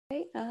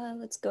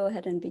Let's go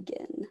ahead and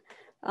begin.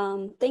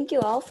 Thank you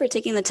all for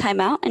taking the time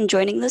out and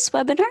joining this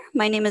webinar.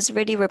 My name is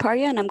Riddhi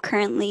Raparia, and I'm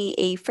currently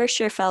a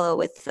first-year fellow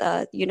with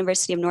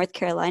University of North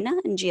Carolina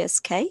in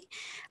GSK.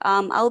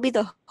 I will be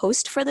the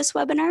host for this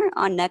webinar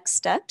on next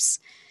steps.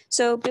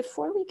 So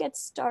before we get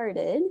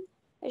started,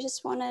 I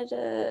just wanted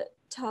to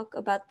talk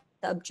about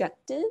the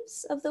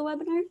objectives of the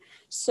webinar.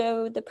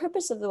 So the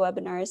purpose of the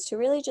webinar is to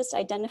really just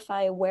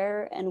identify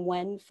where and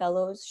when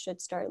fellows should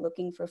start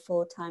looking for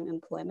full-time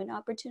employment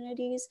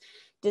opportunities,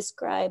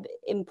 describe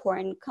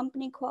important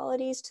company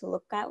qualities to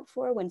look out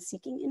for when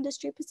seeking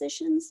industry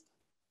positions,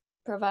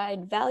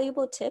 provide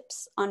valuable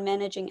tips on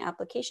managing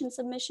application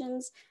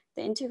submissions,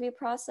 the interview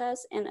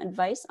process, and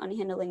advice on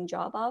handling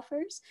job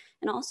offers,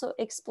 and also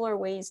explore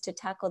ways to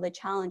tackle the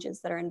challenges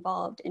that are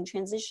involved in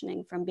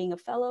transitioning from being a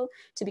fellow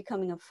to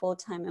becoming a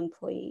full-time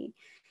employee.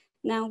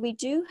 Now, we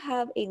do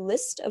have a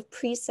list of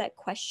preset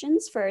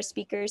questions for our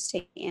speakers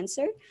to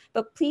answer,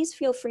 but please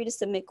feel free to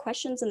submit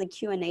questions in the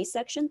Q&A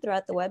section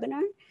throughout the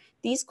webinar.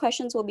 These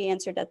questions will be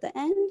answered at the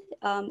end.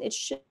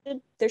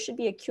 There should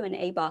be a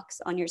Q&A box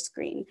on your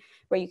screen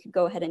where you could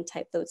go ahead and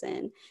type those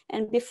in.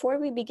 And before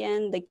we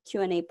begin the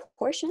Q&A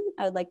portion,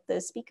 I would like the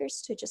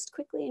speakers to just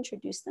quickly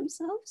introduce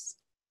themselves.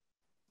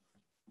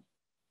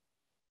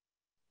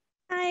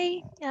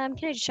 Hi, can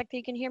I just check that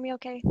you can hear me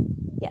okay?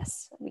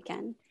 Yes, we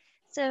can.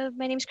 So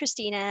my name is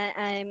Christina.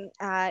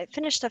 I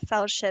finished a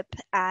fellowship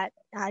at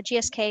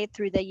GSK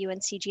through the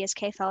UNC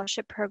GSK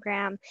Fellowship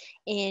Program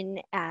in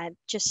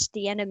just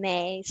the end of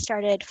May,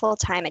 started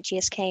full-time at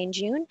GSK in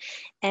June,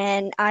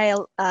 and I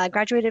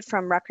graduated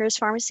from Rutgers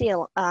Pharmacy,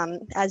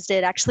 as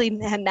did actually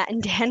Matt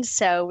and Dan,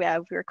 so we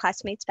were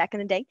classmates back in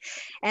the day,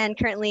 and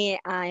currently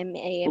I'm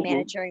a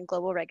manager in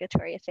global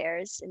regulatory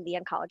affairs in the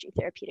oncology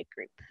therapeutic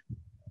group.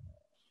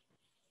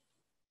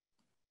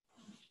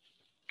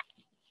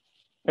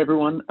 Hey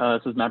everyone,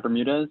 this is Matt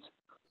Bermudez.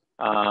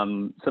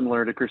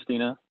 Similar to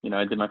Christina,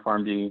 I did my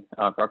PharmD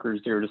Rutgers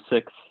 0 to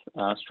 6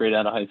 straight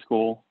out of high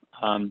school.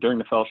 During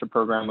the fellowship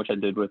program, which I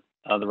did with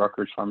the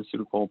Rutgers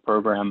Pharmaceutical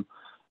Program,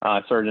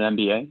 I started an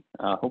MBA,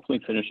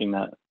 hopefully finishing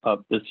that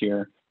up this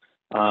year.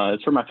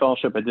 As for my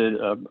fellowship, I did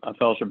a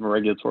fellowship in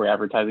regulatory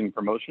advertising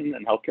promotion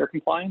and healthcare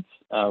compliance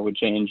with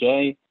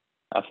J&J.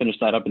 I finished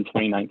that up in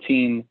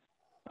 2019.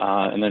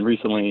 And then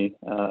recently,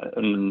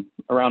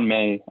 around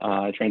May,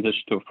 I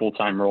transitioned to a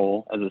full-time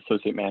role as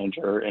associate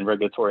manager in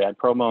regulatory ad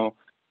promo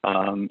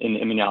in the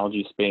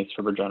immunology space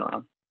for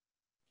Regeneron.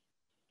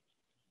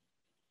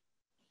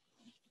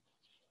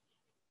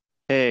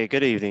 Hey,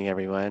 good evening,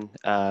 everyone.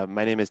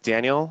 My name is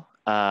Daniel.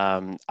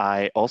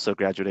 I also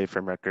graduated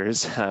from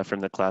Rutgers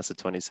from the class of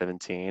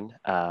 2017.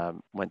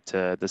 Went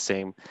to the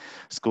same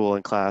school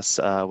and class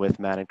with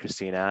Matt and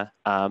Christina.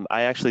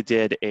 I actually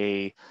did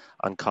a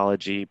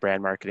oncology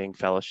brand marketing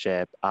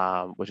fellowship,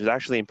 which was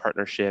actually in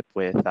partnership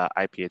with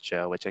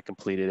IPHO, which I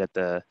completed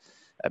at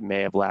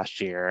May of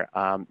last year.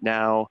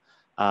 Now,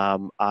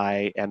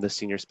 I am the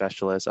senior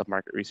specialist of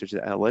market research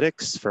and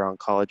analytics for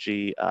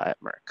oncology at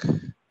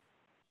Merck.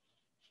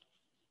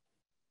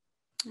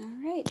 All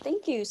right,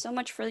 thank you so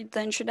much for the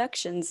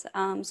introductions.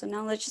 So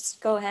now let's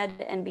just go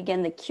ahead and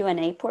begin the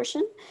Q&A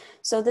portion.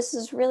 So this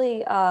is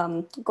really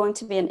going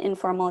to be an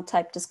informal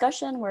type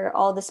discussion where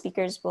all the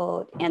speakers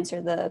will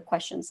answer the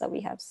questions that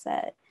we have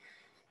set.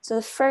 So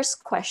the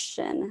first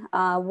question,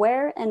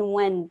 where and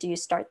when do you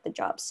start the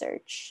job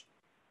search?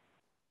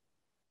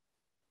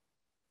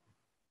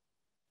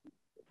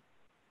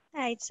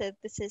 Hi, so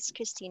this is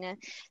Christina.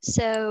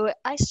 So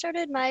I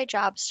started my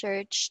job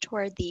search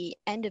toward the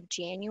end of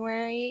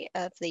January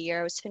of the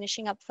year I was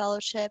finishing up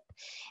fellowship.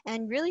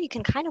 And really, you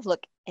can kind of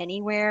look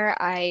anywhere.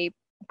 I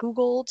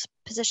Googled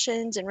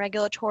positions in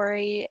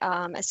regulatory,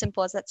 as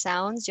simple as that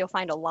sounds. You'll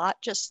find a lot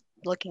just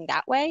looking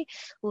that way.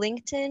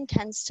 LinkedIn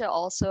tends to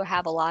also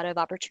have a lot of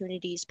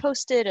opportunities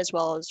posted, as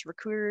well as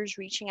recruiters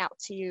reaching out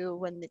to you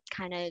when they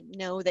kind of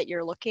know that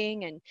you're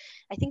looking. And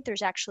I think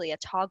there's actually a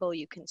toggle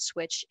you can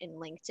switch in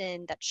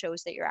LinkedIn that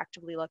shows that you're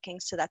actively looking.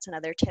 So that's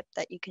another tip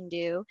that you can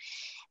do.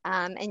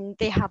 And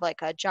they have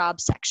like a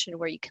job section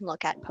where you can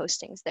look at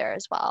postings there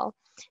as well.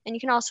 And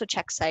you can also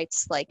check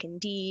sites like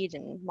Indeed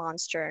and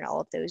Monster and all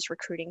of those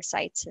recruiting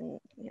sites and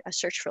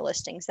search for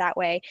listings that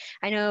way.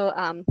 I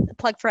know,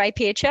 plug for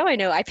IPHO, I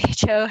know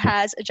IPHO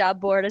has a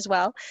job board as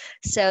well.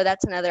 So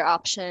that's another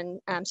option.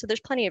 So there's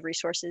plenty of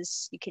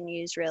resources you can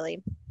use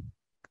really.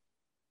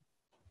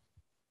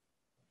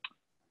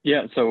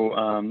 Yeah,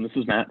 so this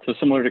is Matt. So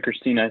similar to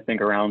Christina, I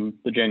think around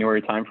the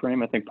January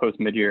timeframe, I think post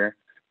mid-year,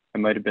 I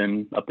might have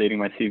been updating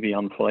my CV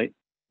on the flight,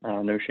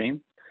 no shame.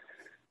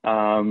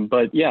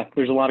 But yeah,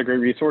 there's a lot of great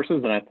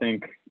resources, and I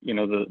think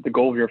the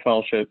goal of your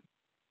fellowship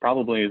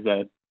probably is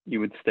that you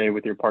would stay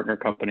with your partner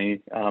company,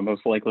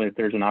 most likely if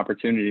there's an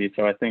opportunity.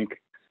 So I think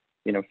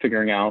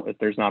figuring out if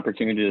there's an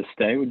opportunity to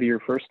stay would be your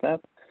first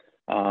step,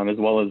 as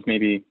well as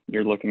maybe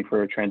you're looking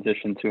for a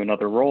transition to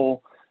another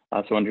role,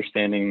 so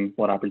understanding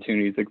what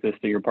opportunities exist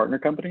at your partner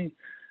company.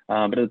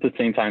 But at the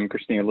same time,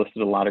 Christina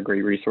listed a lot of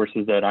great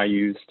resources that I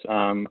used.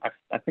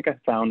 I think I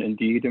found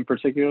Indeed in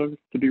particular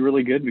to be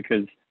really good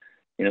because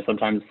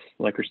sometimes,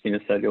 like Christina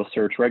said, you'll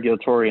search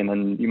regulatory and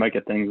then you might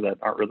get things that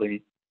aren't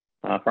really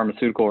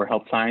pharmaceutical or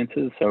health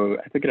sciences. So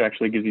I think it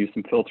actually gives you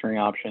some filtering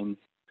options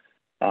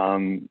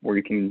where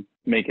you can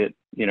make it,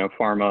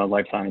 pharma,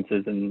 life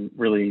sciences, and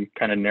really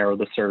kind of narrow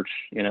the search,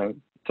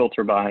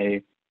 filter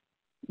by,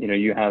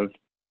 you have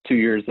 2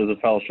 years of the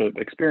fellowship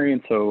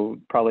experience, so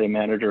probably a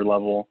manager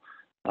level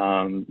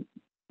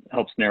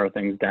helps narrow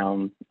things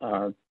down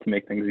to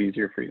make things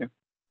easier for you.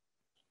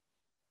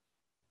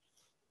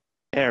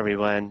 Hey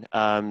everyone.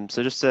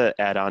 So just to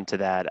add on to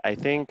that, I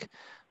think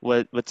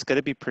what's going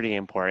to be pretty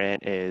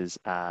important is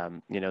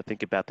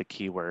think about the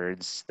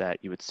keywords that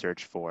you would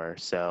search for.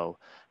 So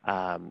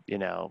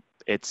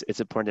it's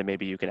important that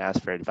maybe you can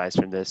ask for advice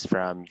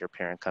from your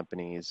parent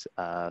companies.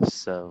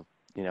 So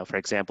for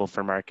example,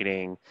 for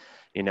marketing,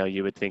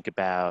 you would think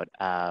about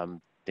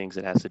things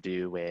that has to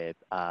do with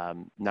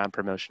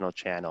non-promotional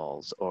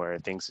channels, or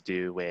things to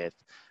do with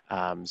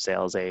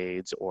sales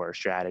aids or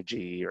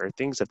strategy or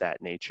things of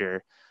that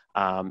nature.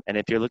 And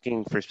if you're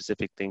looking for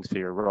specific things for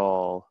your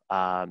role,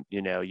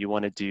 you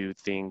want to do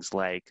things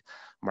like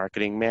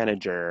marketing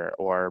manager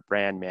or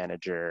brand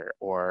manager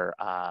or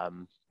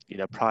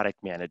product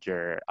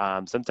manager.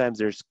 Sometimes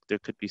there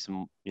could be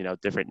some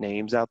different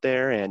names out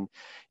there, and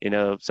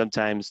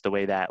sometimes the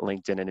way that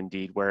LinkedIn and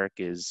Indeed work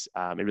is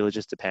it really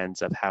just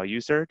depends of how you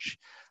search.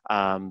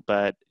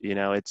 But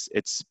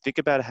it's think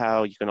about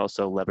how you can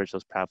also leverage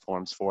those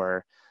platforms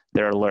for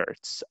their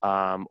alerts,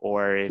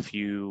 or if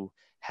you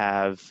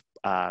have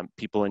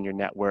people in your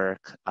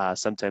network,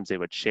 sometimes they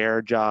would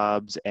share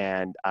jobs,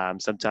 and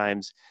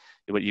sometimes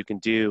what you can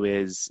do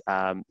is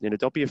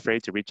don't be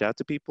afraid to reach out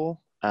to people.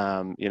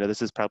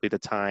 This is probably the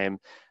time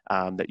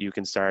that you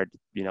can start,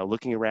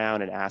 looking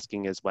around and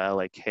asking as well,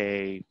 like,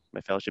 hey,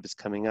 my fellowship is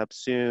coming up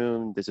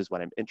soon. This is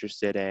what I'm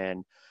interested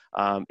in.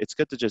 It's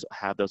good to just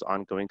have those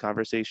ongoing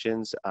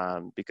conversations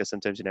because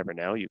sometimes you never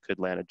know. You could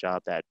land a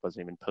job that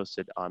wasn't even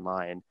posted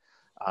online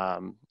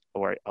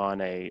or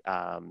on a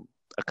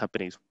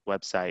company's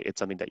website. It's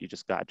something that you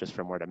just got just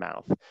from word of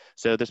mouth.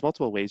 So there's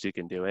multiple ways you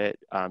can do it.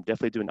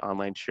 Definitely do an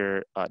online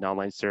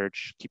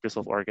search. Keep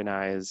yourself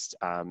organized.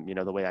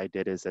 The way I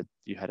did is that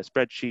you had a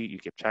spreadsheet, you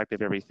keep track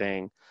of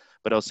everything,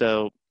 but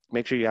also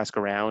make sure you ask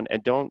around,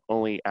 and don't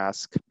only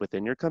ask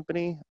within your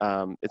company.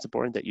 It's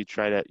important that you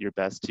try your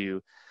best to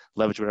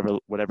leverage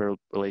whatever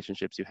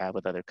relationships you have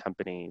with other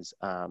companies.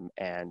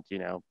 And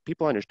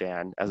people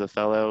understand. As a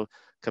fellow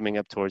coming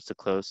up towards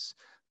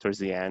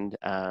the end,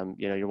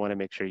 you want to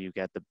make sure you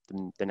get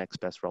the next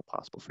best role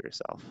possible for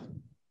yourself.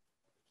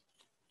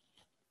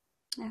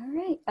 All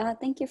right,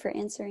 thank you for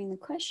answering the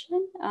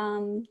question.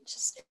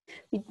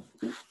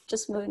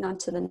 Just moving on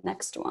to the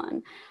next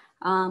one.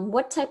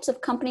 What types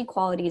of company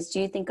qualities do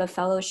you think a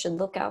fellow should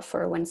look out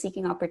for when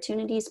seeking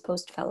opportunities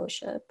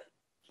post-fellowship?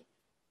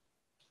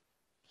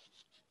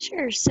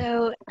 Sure.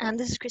 So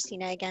this is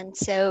Christina again.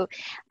 So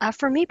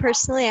for me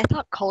personally, I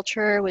thought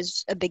culture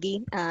was a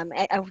biggie.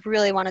 I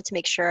really wanted to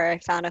make sure I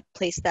found a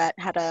place that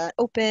had an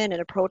open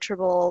and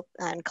approachable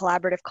and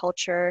collaborative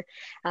culture,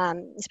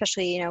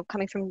 especially,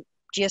 coming from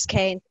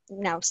GSK,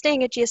 now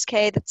staying at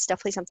GSK, that's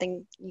definitely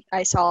something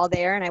I saw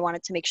there. And I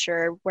wanted to make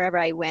sure wherever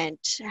I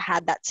went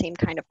had that same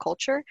kind of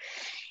culture.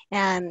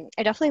 And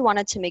I definitely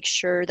wanted to make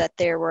sure that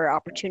there were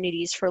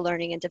opportunities for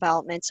learning and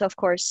development. So of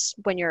course,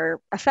 when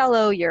you're a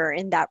fellow, you're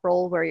in that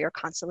role where you're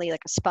constantly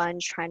like a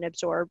sponge trying to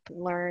absorb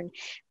and learn.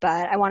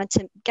 But I wanted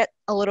to get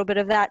a little bit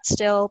of that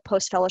still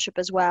post-fellowship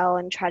as well,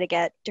 and try to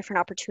get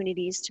different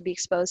opportunities to be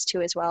exposed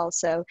to as well.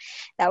 So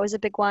that was a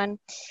big one.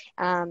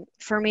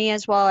 For me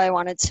as well, I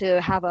wanted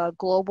to have a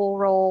global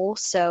role.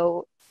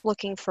 So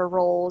looking for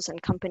roles and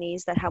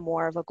companies that have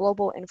more of a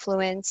global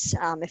influence,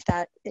 if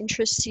that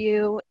interests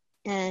you,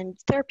 and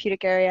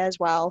therapeutic area as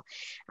well.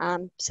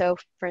 So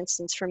for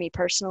instance, for me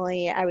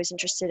personally, I was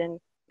interested in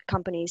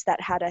companies that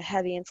had a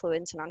heavy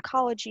influence in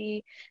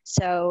oncology.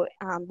 So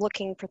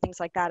looking for things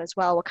like that as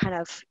well, what kind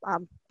of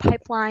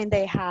pipeline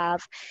they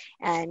have.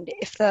 And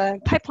if the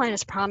pipeline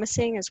is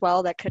promising as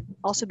well, that could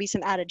also be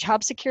some added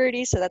job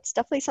security. So that's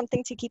definitely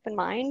something to keep in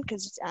mind,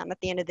 because at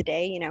the end of the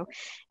day,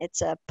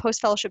 it's a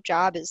post-fellowship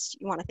job.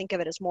 You want to think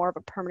of it as more of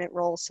a permanent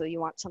role. So you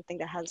want something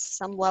that has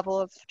some level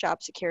of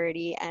job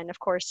security. And of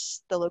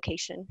course, the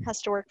location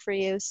has to work for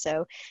you.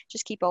 So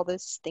just keep all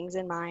those things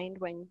in mind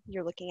when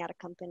you're looking at a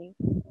company.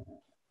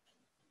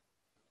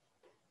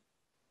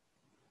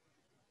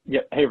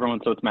 Yeah. Hey,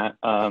 everyone. So it's Matt.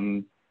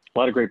 A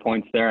lot of great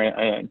points there.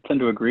 I tend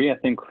to agree. I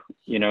think,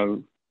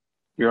 you're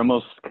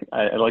almost,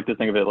 I like to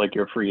think of it like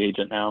you're a free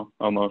agent now,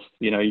 almost.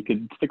 You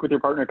could stick with your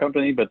partner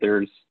company, but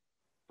there's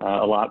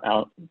a lot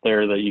out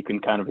there that you can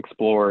kind of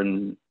explore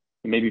and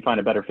maybe find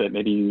a better fit.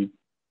 Maybe you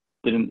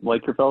didn't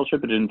like your fellowship,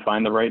 but didn't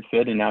find the right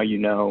fit, and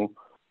now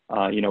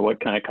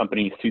what kind of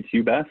company suits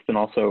you best, and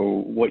also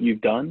what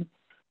you've done.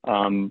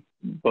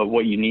 But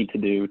what you need to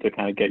do to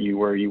kind of get you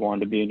where you want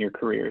to be in your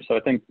career. So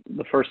I think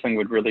the first thing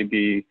would really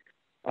be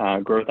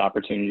growth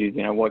opportunities.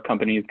 What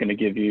company is going to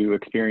give you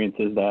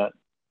experiences that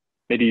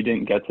maybe you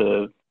didn't get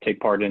to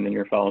take part in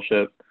your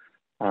fellowship,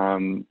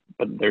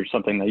 but there's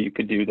something that you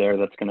could do there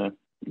that's going to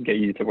get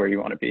you to where you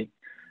want to be.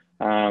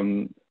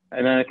 And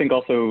then I think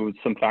also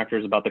some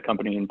factors about the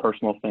company and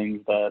personal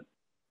things that,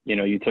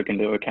 you took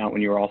into account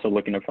when you were also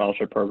looking at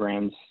fellowship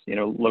programs,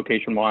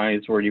 location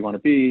wise, where do you want to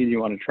be? Do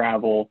you want to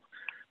travel?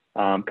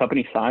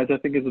 Company size, I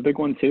think, is a big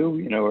one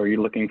too. Are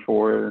you looking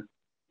for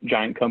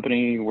giant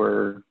company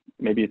where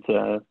maybe it's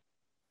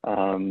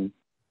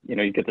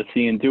you get to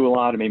see and do a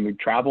lot and maybe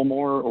travel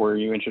more, or are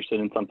you interested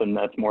in something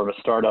that's more of a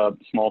startup,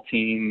 small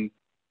team,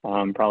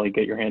 probably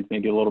get your hands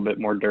maybe a little bit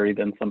more dirty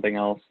than something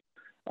else?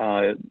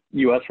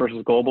 US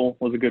versus global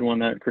was a good one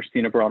that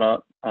Christina brought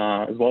up,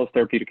 as well as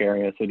therapeutic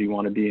area. So do you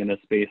want to be in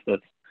a space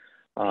that's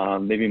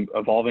maybe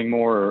evolving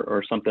more,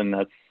 or something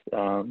that's,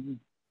 a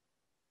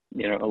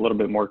little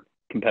bit more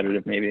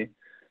competitive maybe?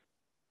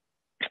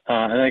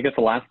 And I guess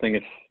the last thing,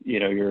 if,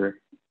 you're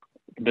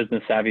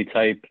business savvy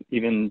type,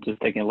 even just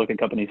taking a look at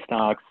company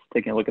stocks,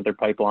 taking a look at their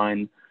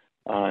pipeline,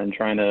 and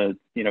trying to,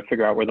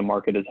 figure out where the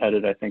market is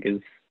headed, I think is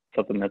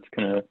something that's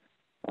going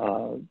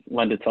to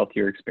lend itself to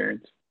your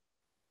experience.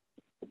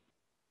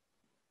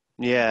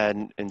 Yeah,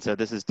 and so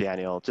this is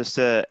Daniel. Just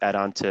to add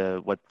on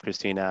to what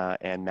Christina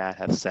and Matt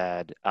have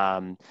said,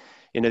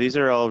 these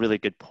are all really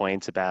good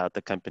points about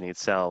the company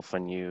itself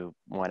when you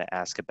want to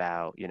ask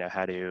about,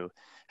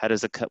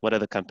 what are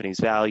the company's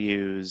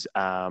values,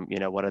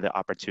 what are the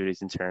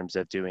opportunities in terms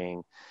of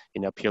doing,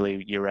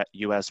 purely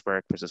US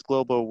work versus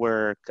global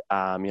work,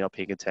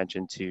 paying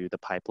attention to the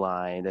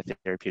pipeline, the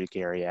therapeutic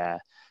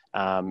area.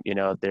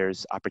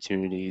 There's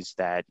opportunities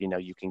that,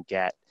 you can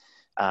get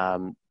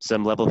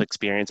some level of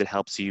experience that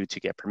helps you to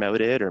get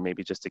promoted, or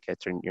maybe just to get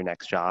to your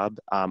next job.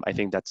 I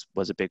think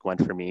was a big one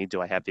for me.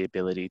 Do I have the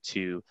ability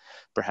to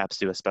perhaps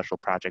do a special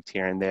project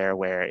here and there,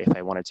 where if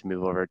I wanted to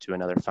move over to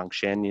another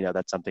function,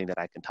 that's something that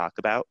I can talk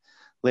about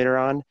later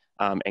on,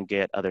 and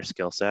get other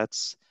skill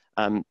sets.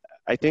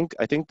 I think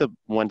the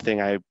one thing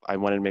I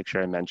wanted to make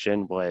sure I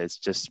mentioned was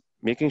just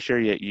making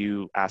sure that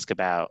you ask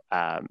about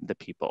the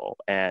people,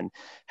 and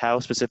how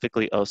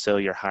specifically also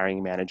your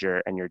hiring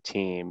manager and your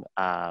team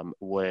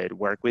would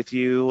work with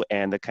you,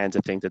 and the kinds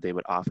of things that they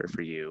would offer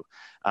for you.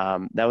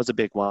 That was a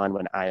big one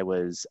when I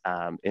was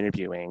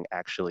interviewing,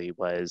 actually,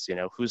 was,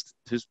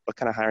 what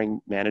kind of hiring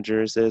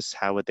manager is this?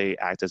 How would they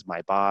act as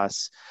my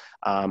boss?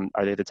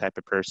 Are they the type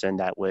of person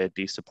that would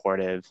be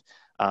supportive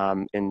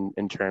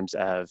in terms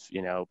of,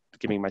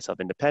 giving myself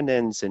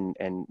independence and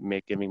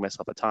giving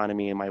myself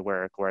autonomy in my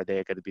work, or are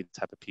they going to be the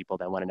type of people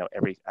that want to know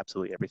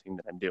absolutely everything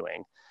that I'm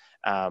doing?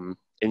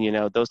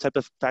 And those type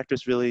of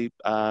factors really,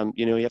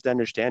 you have to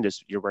understand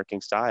is your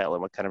working style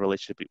and what kind of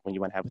relationship when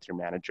you want to have with your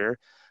manager,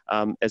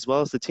 as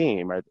well as the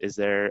team. Are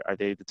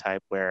they the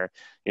type where,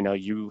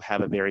 you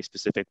have a very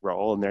specific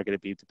role and they're going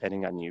to be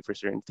depending on you for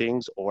certain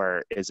things,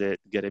 or is it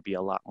going to be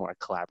a lot more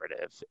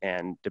collaborative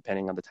and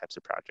depending on the types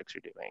of projects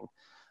you're doing?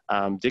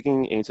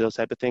 Digging into those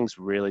type of things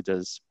really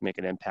does make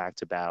an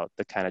impact about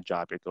the kind of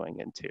job you're going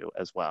into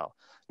as well.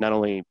 Not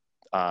only,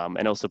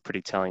 and also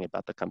pretty telling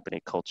about the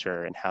company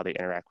culture and how they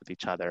interact with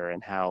each other,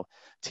 and how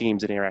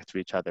teams interact with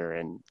each other,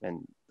 and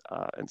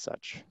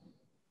such.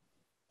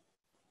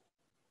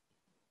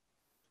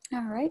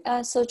 All right.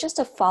 So just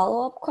a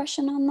follow-up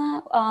question on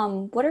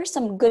that. What are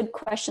some good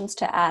questions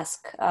to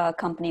ask a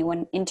company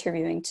when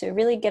interviewing to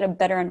really get a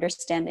better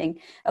understanding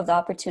of the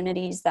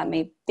opportunities that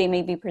they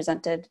may be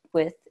presented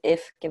with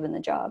if given the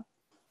job?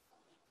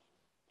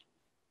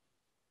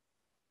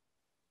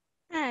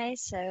 Hi,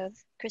 so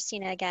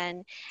Christina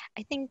again.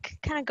 I think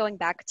kind of going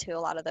back to a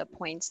lot of the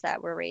points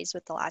that were raised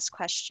with the last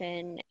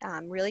question,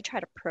 really try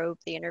to probe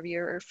the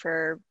interviewer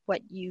for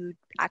what you'd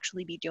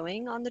actually be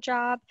doing on the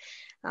job.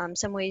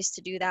 Some ways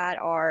to do that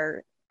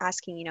are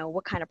asking,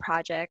 what kind of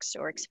projects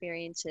or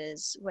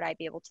experiences would I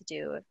be able to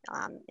do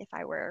if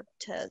I were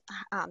to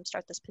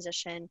start this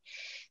position.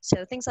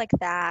 So things like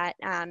that.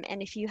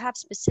 And if you have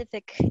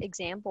specific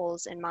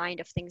examples in mind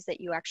of things that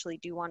you actually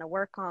do want to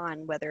work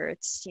on, whether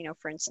it's,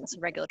 for instance,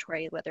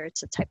 regulatory, whether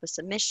it's a type of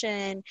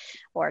submission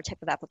or a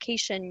type of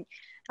application,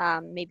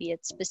 maybe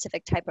it's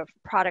specific type of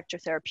product or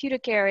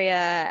therapeutic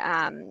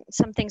area.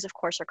 Some things, of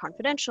course, are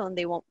confidential and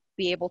they won't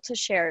be able to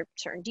share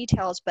certain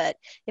details, but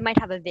they might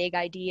have a vague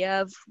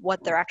idea of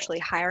what they're actually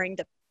hiring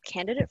the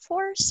candidate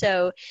for.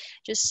 So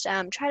just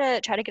try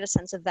to get a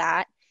sense of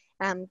that.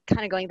 Kind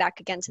of going back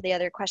again to the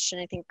other question,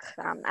 I think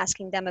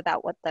asking them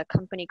about what the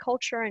company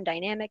culture and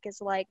dynamic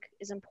is like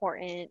is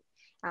important.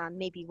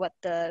 Maybe what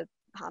the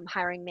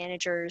hiring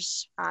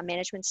manager's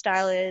management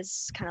style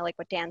is, kind of like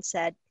what Dan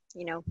said.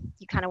 You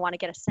kind of want to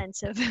get a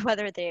sense of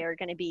whether they are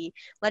going to be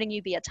letting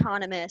you be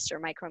autonomous or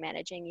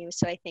micromanaging you.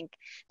 So I think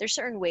there's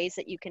certain ways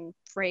that you can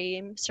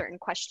frame certain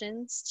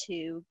questions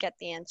to get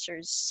the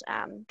answers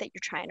that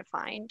you're trying to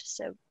find.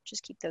 So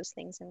just keep those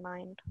things in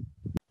mind.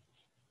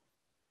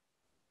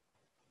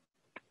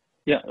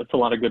 Yeah, it's a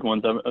lot of good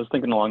ones. I was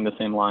thinking along the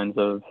same lines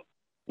of,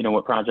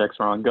 what projects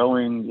are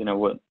ongoing,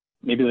 what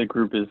maybe the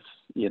group is,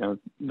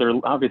 they're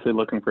obviously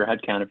looking for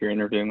headcount if you're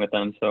interviewing with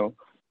them. So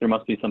there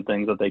must be some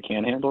things that they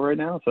can handle right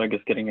now. So I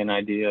guess getting an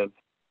idea of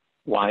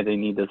why they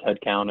need this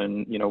headcount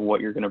and, what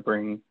you're going to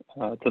bring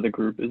to the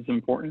group is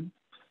important.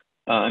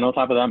 And on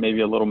top of that,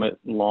 maybe a little bit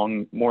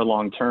more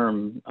long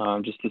term,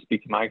 just to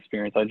speak to my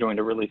experience, I joined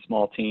a really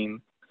small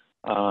team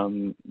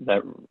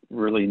that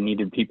really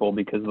needed people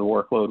because the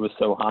workload was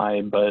so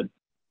high. But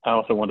I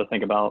also want to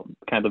think about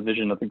kind of the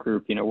vision of the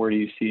group. You know, where do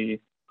you see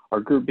our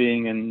group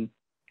being in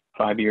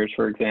 5 years,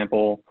 for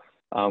example?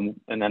 And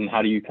then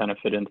how do you kind of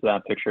fit into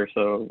that picture?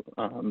 So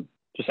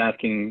just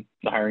asking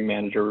the hiring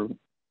manager,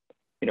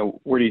 you know,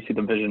 where do you see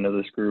the vision of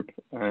this group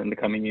in the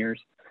coming years?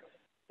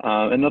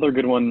 Another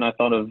good one I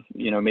thought of,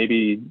 you know,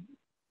 maybe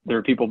there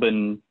are people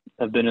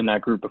have been in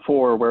that group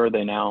before. Where are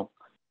they now?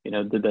 You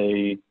know, did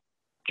they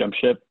jump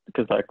ship?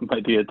 Because that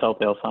might be a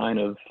telltale sign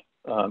of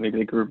maybe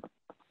the group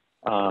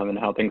and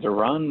how things are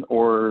run,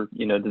 or,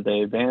 you know, did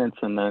they advance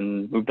and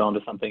then moved on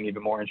to something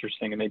even more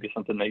interesting and maybe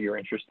something that you're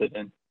interested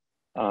in?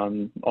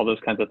 All those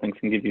kinds of things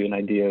can give you an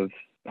idea of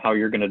how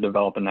you're going to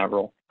develop in that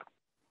role.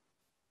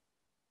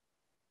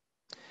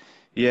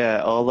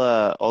 Yeah,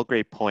 all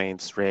great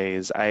points,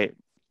 Rays.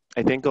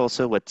 I think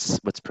also what's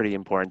pretty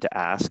important to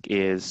ask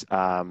is,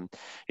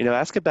 you know,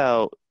 ask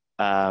about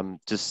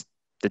just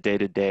the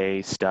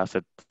day-to-day stuff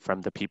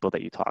from the people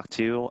that you talk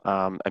to.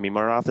 I mean,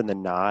 more often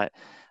than not,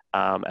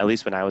 at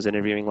least when I was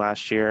interviewing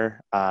last year,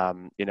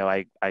 you know,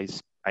 I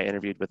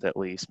interviewed with at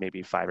least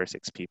maybe 5 or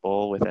 6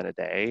 people within a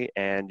day,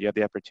 and you have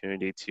the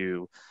opportunity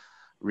to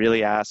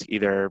really ask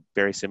either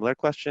very similar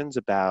questions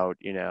about,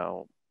 you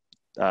know,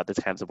 the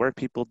kinds of work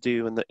people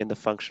do in the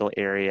functional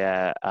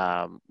area.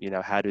 You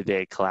know, how do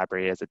they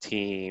collaborate as a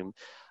team?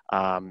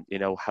 You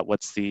know,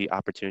 what's the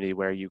opportunity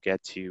where you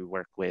get to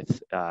work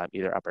with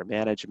either upper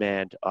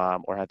management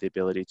or have the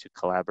ability to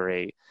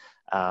collaborate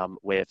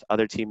with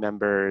other team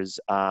members?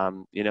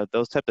 You know,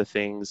 those type of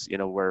things, you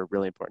know, were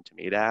really important to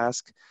me to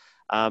ask.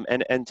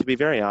 And to be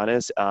very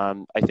honest,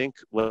 I think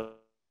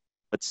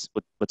what's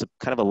a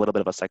kind of a little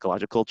bit of a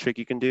psychological trick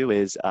you can do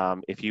is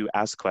if you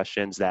ask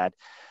questions that,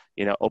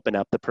 you know, open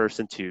up the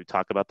person to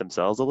talk about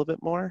themselves a little bit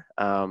more.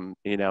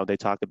 You know, they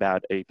talk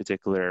about a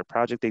particular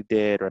project they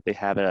did, or if they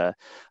have a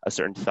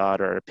certain thought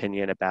or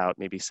opinion about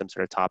maybe some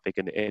sort of topic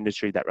in the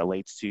industry that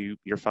relates to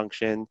your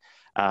function.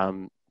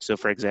 So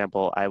for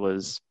example, I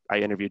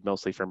interviewed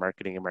mostly for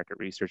marketing and market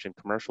research and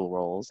commercial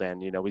roles.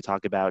 And, you know, we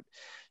talk about,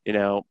 you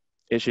know,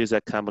 issues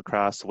that come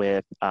across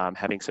with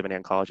having so many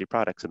oncology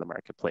products in the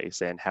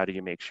marketplace, and how do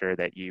you make sure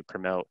that you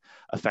promote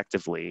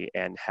effectively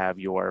and have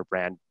your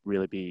brand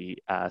really be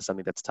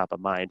something that's top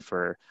of mind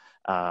for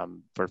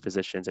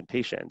physicians and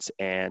patients.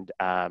 And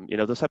you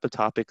know, those type of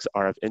topics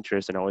are of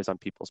interest and always on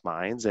people's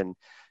minds. And,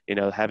 you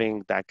know,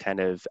 having that kind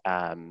of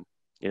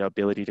you know,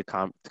 ability to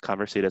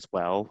conversate as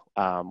well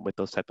with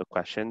those type of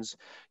questions,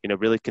 you know,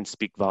 really can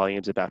speak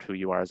volumes about who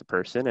you are as a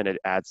person, and it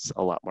adds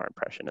a lot more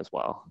impression as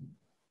well.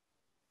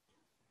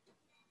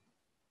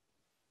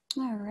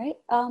 All right.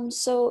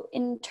 So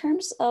in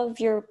terms of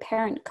your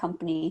parent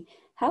company,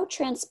 how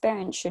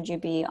transparent should you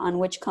be on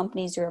which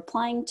companies you're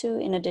applying to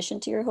in addition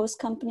to your host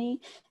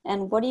company?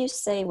 And what do you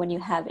say when you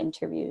have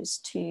interviews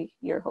to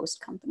your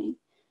host company?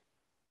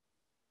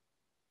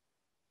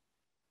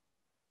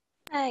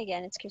 Hi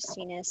again, it's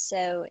Christina.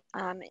 So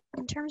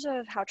in terms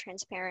of how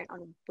transparent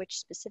on which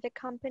specific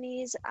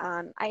companies,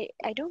 I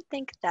don't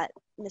think that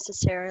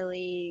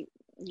necessarily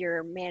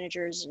your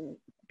managers and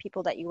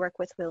people that you work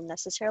with will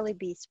necessarily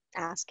be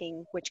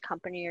asking which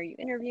company are you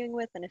interviewing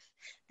with. And if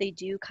they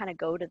do kind of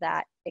go to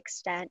that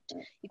extent,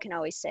 you can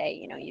always say,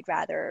 you know, you'd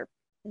rather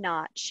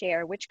not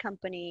share which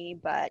company,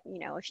 but, you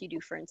know, if you do,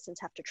 for instance,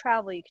 have to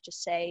travel, you could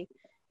just say,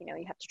 you know,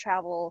 you have to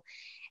travel.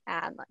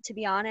 To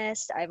be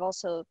honest, I've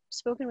also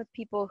spoken with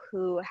people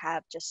who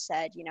have just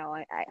said, you know,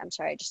 I'm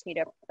sorry, I just need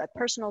a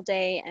personal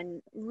day.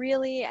 And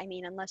really, I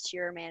mean, unless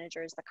your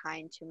manager is the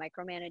kind to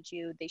micromanage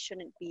you, they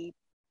shouldn't be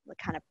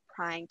kind of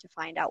prying to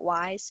find out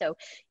why. So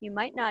you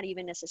might not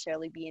even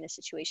necessarily be in a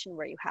situation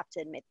where you have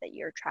to admit that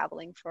you're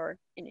traveling for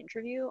an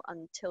interview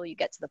until you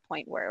get to the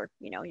point where,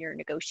 you know, you're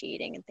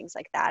negotiating and things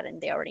like that,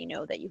 and they already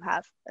know that you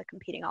have a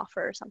competing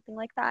offer or something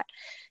like that.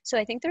 So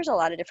I think there's a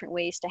lot of different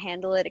ways to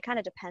handle it. It kind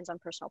of depends on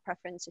personal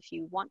preference. If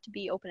you want to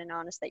be open and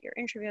honest that you're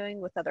interviewing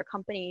with other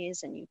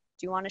companies and you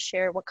do want to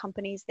share what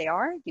companies they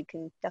are, you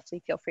can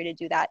definitely feel free to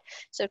do that.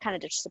 So it kind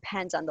of just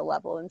depends on the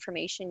level of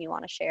information you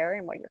want to share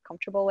and what you're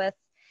comfortable with.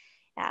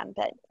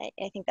 But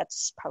I think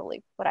that's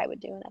probably what I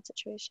would do in that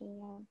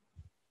situation.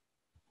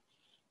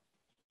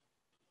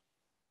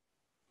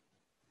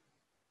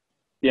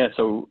 Yeah.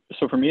 So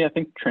for me, I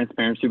think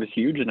transparency was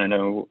huge, and I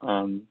know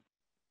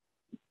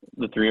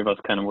the three of us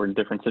kind of were in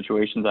different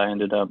situations. I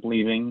ended up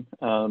leaving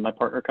my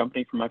partner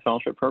company for my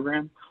fellowship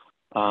program,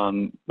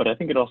 but I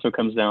think it also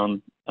comes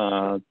down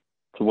to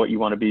what you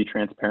want to be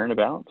transparent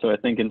about. So I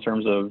think in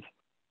terms of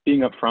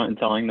being upfront and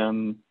telling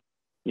them,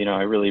 you know,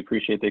 I really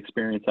appreciate the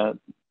experience at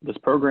this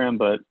program,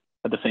 but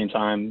at the same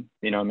time,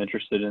 you know, I'm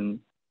interested in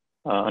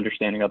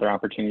understanding other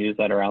opportunities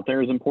that are out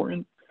there is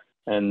important.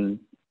 And,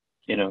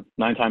 you know,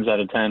 9 times out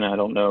of 10, I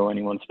don't know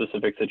anyone's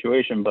specific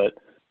situation, but,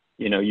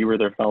 you know, you were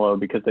their fellow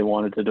because they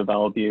wanted to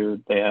develop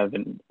you. They have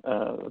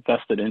a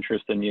vested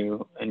interest in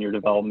you and your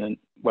development,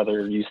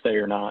 whether you stay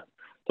or not.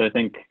 So I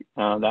think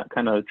that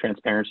kind of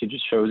transparency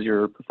just shows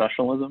your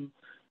professionalism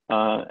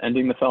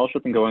ending the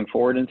fellowship and going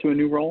forward into a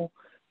new role.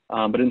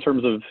 But in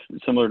terms of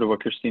similar to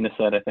what Christina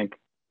said, I think,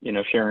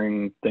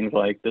 sharing things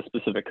like the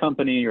specific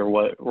company or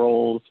what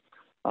roles,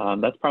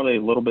 that's probably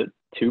a little bit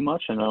too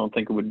much, and I don't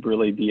think it would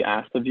really be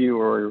asked of you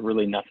or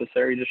really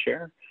necessary to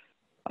share.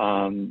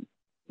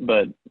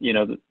 But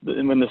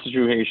when the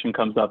situation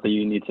comes up that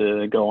you need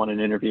to go on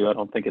an interview, I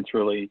don't think it's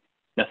really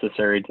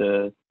necessary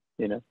to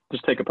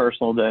just take a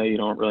personal day. You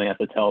don't really have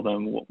to tell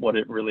them what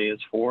it really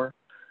is for.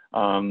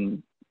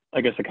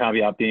 I guess the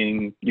caveat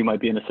being you might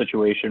be in a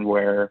situation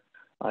where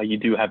you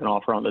do have an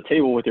offer on the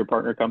table with your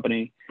partner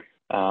company,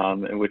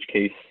 in which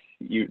case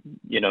they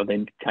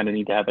kind of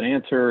need to have an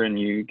answer and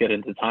you get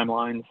into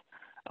timelines.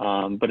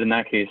 But in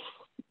that case,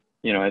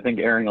 I think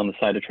erring on the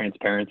side of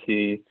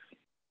transparency,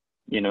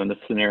 in the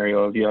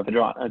scenario of you have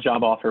a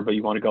job offer, but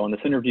you want to go on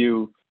this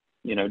interview,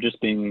 just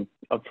being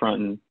upfront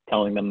and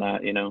telling them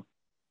that,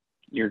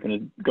 you're going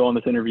to go on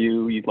this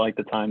interview, you'd like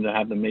the time to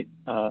have them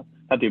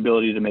have the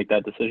ability to make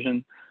that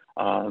decision.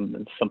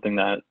 It's something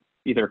that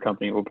either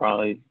company will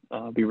probably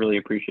be really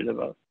appreciative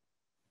of.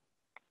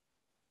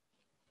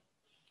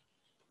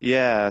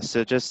 Yeah,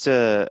 so just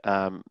to,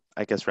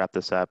 I guess, wrap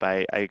this up,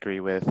 I agree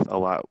with a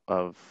lot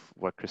of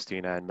what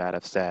Christina and Matt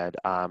have said.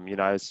 I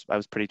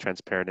was pretty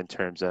transparent in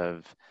terms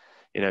of,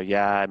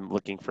 I'm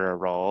looking for a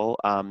role.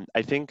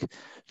 I think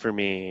for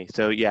me,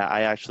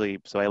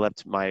 I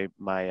left my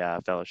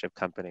fellowship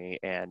company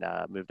and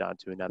moved on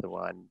to another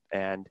one.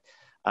 And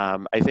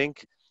I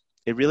think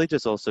it really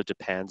just also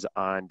depends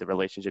on the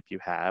relationship you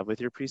have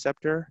with your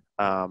preceptor.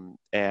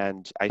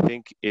 And I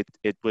think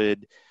it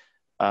would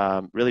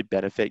really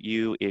benefit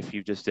you if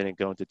you just didn't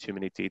go into too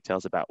many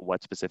details about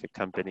what specific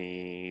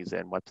companies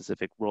and what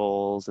specific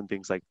roles and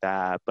things like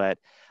that. But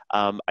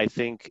I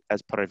think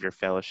as part of your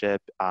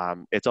fellowship,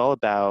 it's all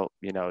about,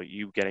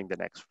 you getting the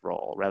next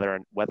role,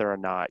 whether or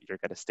not you're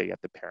going to stay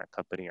at the parent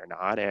company or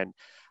not. And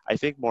I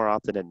think more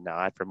often than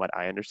not, from what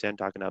I understand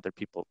talking to other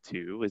people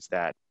too, is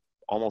that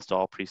almost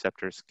all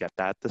preceptors get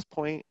that at this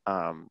point,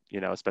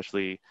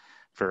 especially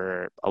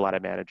for a lot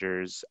of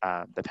managers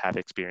that have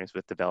experience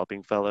with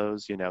developing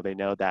fellows. They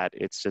know that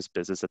it's just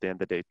business at the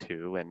end of the day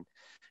too, and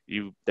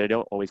they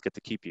don't always get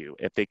to keep you.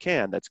 If they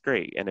can, that's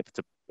great. And if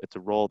it's a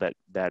role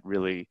that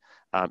really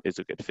is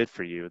a good fit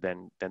for you,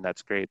 then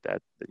that's great.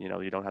 That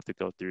you don't have to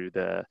go through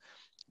the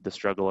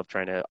struggle of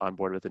trying to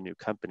onboard with a new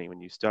company when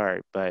you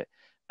start. But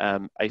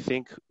I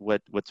think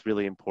what's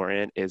really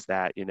important is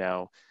that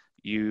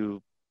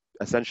you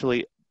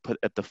essentially put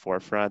at the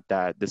forefront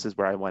that this is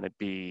where I want to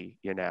be,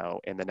 in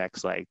the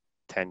next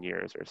 10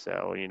 years or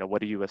so. What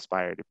do you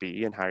aspire to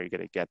be and how are you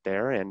going to get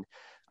there? And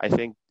I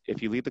think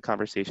if you lead the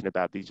conversation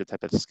about these are the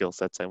type of skill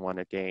sets I want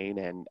to gain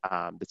and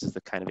this is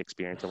the kind of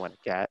experience I want to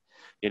get,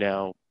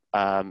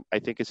 I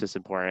think it's just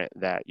important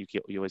that you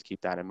always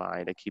keep that in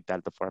mind and keep that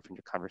at the forefront of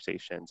your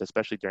conversations,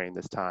 especially during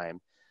this time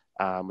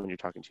when you're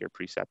talking to your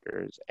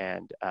preceptors.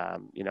 And,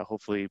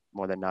 hopefully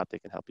more than not, they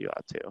can help you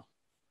out too.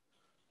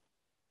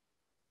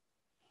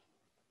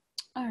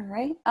 All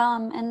right.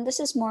 And this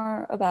is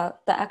more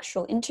about the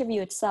actual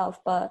interview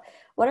itself, but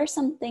what are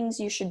some things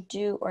you should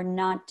do or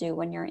not do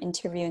when you're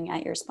interviewing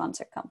at your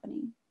sponsor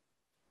company?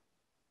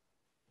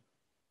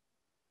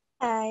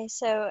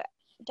 So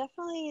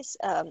definitely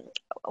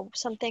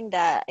something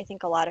that I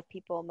think a lot of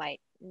people might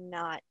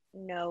not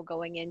know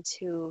going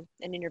into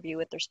an interview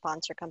with their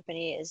sponsor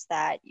company is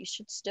that you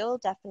should still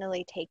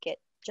definitely take it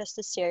just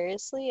as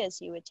seriously as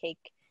you would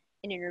take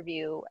an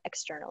interview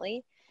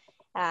externally.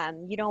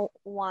 You don't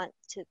want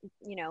to,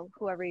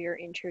 whoever you're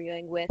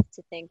interviewing with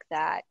to think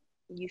that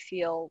you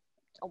feel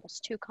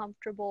almost too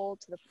comfortable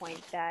to the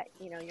point that,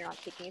 you're not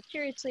taking it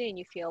seriously and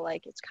you feel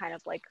like it's kind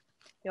of like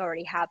you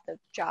already have the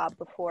job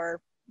before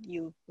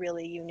you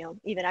really,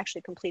 even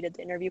actually completed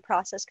the interview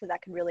process, because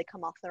that can really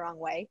come off the wrong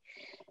way.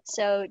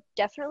 So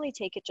definitely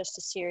take it just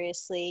as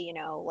seriously,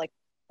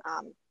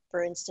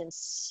 for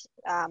instance,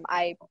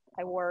 I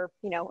wore,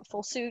 a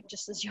full suit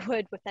just as you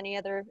would with any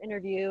other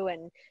interview,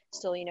 and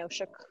still,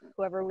 shook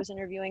whoever was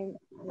interviewing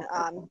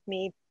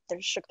me,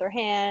 shook their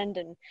hand.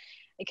 And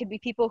it could be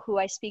people who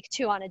I speak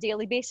to on a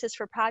daily basis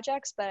for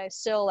projects, but I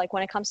still,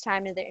 when it comes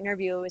time to the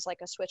interview, it was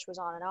like a switch was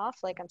on and off.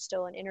 I'm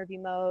still in interview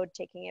mode,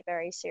 taking it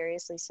very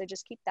seriously. So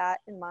just keep that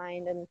in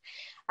mind.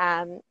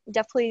 And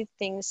definitely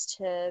things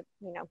to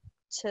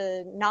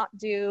not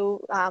do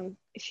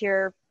if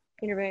you're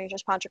interviewing your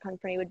sponsor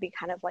company would be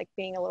kind of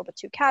being a little bit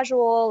too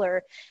casual,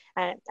 or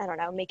I don't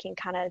know, making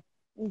kind of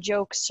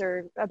jokes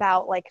or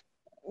about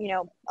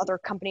other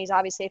companies.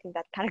 Obviously, I think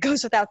that kind of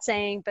goes without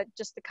saying, but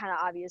just the kind of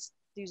obvious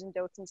do's and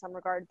don'ts in some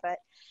regard. But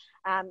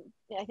I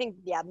think,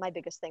 my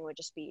biggest thing would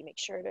just be make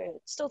sure to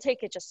still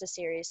take it just as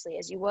seriously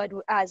as you would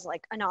as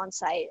an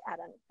on-site at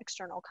an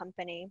external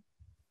company.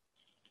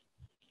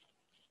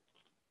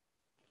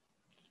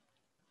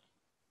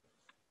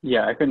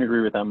 Yeah, I couldn't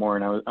agree with that more.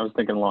 And I was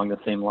thinking along the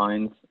same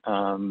lines.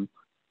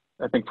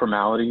 I think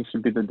formality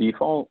should be the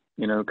default,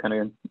 kind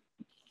of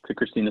to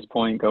Christina's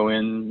point, go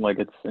in like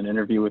it's an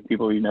interview with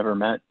people you never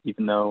met,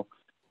 even though,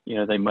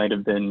 they might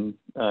have been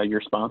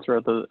your sponsor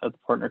at the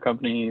partner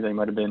company. They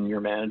might have been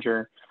your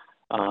manager.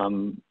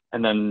 And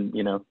then,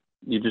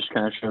 you just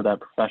kind of show that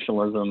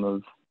professionalism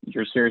of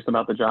you're serious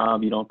about the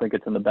job. You don't think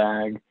it's in the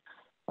bag,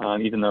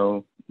 even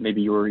though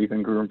maybe you were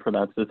even groomed for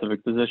that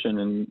specific position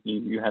and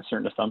you have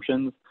certain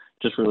assumptions.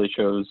 Just really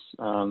shows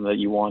that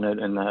you want it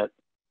and that,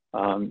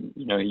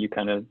 you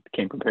kind of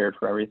came prepared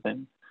for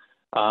everything.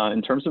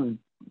 In terms of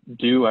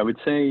I would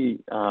say,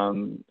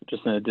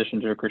 just in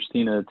addition to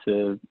Christina,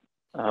 to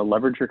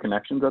leverage your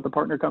connections at the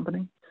partner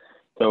company.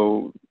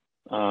 So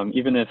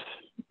even if,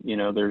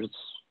 there's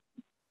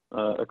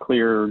a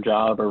clear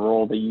job or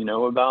role that you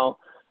know about,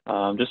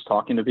 just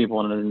talking to people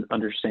and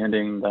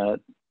understanding that,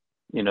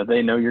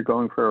 they know you're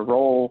going for a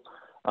role.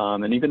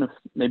 And even if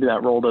maybe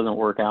that role doesn't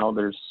work out,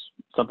 there's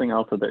something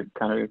else that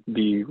kind of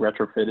be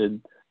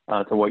retrofitted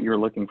to what you're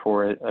looking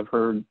for. I've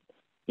heard,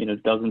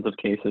 dozens of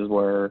cases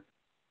where,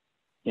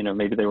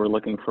 maybe they were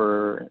looking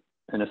for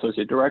an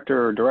associate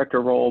director or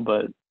director role,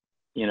 but,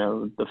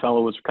 the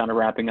fellow was kind of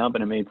wrapping up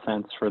and it made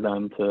sense for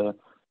them to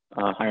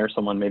hire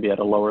someone maybe at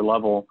a lower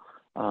level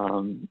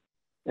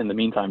in the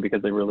meantime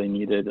because they really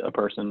needed a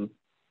person,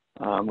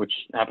 which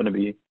happened to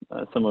be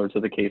similar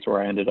to the case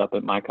where I ended up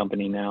at my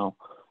company now.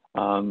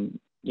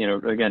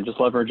 Again, just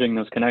leveraging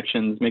those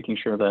connections, making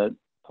sure that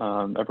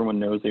everyone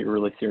knows that you're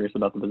really serious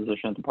about the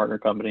position at the partner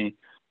company,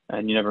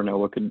 and you never know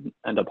what could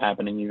end up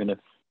happening even if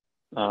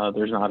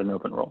there's not an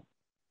open role.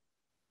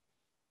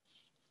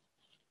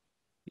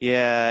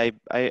 Yeah,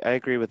 I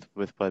agree with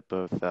what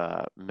both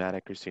Matt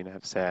and Christina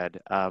have said.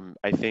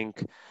 I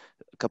think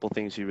a couple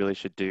things you really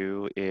should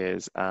do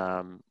is,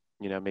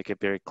 make it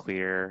very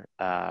clear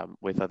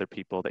with other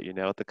people that you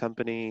know at the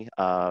company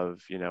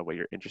of, what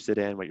you're interested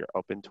in, what you're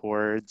open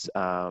towards.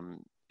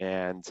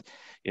 And,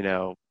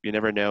 you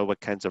never know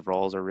what kinds of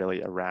roles are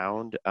really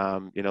around.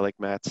 Like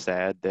Matt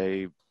said,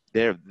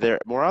 they're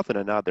more often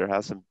than not, there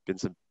has been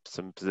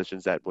some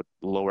positions that would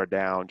lower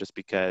down just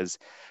because,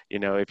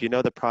 if you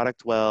know the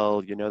product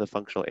well, the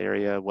functional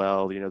area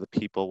well, the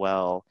people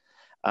well,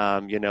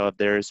 if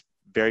there's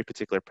very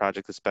particular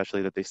projects,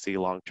 especially that they see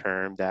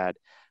long-term that,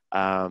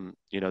 that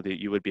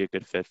you would be a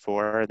good fit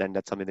for, then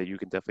that's something that you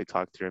can definitely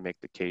talk through and make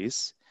the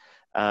case.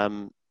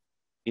 Some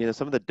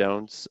of the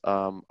don'ts,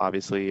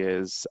 obviously,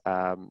 is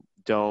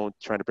don't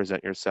try to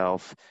present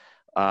yourself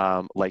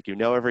like you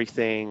know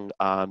everything.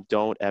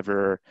 Don't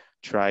ever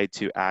try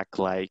to act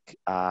like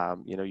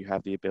you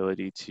have the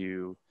ability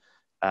to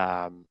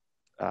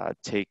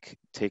take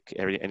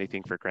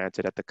anything for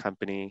granted at the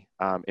company,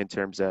 in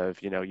terms of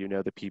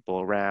the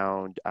people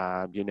around.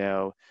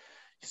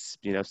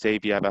 Say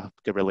if you have a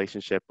good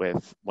relationship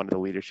with one of the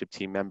leadership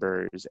team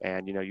members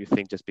and, you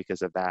think just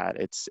because of that,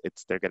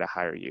 they're going to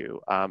hire you.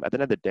 At the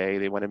end of the day,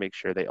 they want to make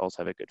sure they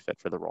also have a good fit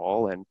for the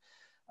role. And,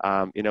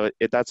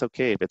 that's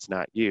okay if it's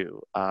not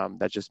you.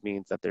 That just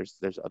means that there's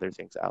other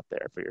things out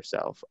there for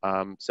yourself.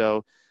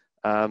 So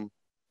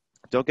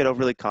don't get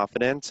overly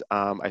confident.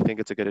 I think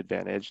it's a good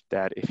advantage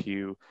that if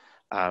you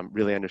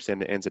really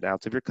understand the ins and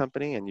outs of your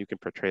company and you can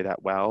portray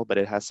that well, but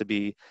it has to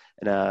be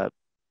in a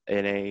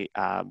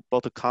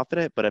both a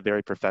confident but a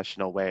very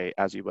professional way,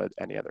 as you would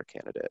any other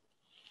candidate.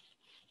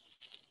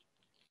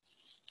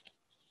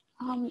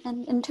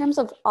 And in terms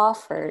of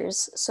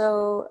offers,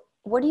 so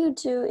what do you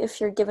do if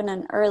you're given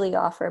an early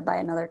offer by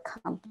another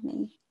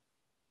company?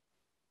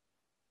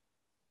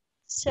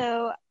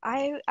 So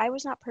I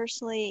was not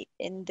personally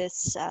in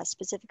this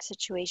specific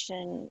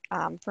situation.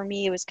 For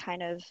me, it was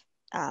kind of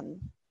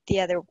the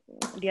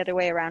other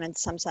way around in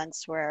some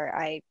sense, where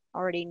I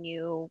already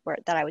knew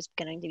that I was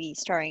going to be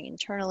starting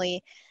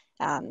internally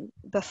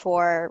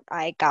before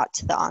I got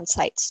to the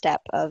on-site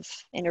step of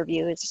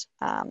interviews.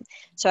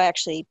 So I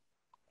actually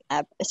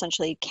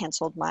essentially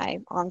canceled my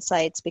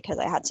on-sites because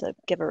I had to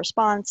give a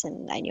response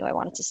and I knew I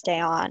wanted to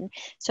stay on.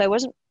 So I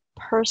wasn't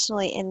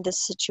personally in this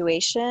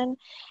situation,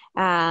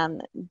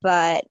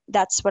 but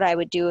that's what I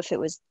would do if it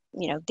was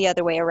the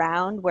other way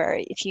around, where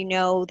if you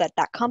know that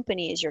that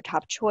company is your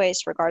top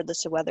choice,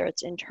 regardless of whether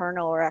it's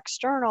internal or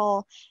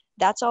external,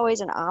 that's always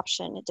an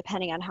option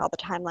depending on how the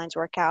timelines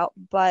work out.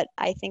 But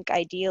I think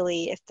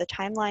ideally, if the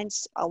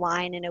timelines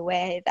align in a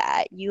way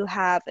that you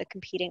have a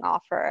competing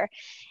offer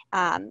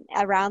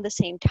around the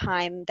same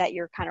time that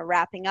you're kind of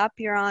wrapping up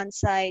your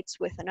on-sites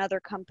with another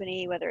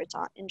company, whether it's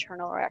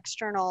internal or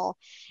external,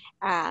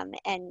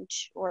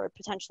 or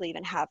potentially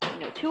even have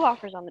two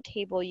offers on the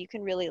table, you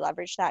can really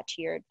leverage that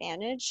to your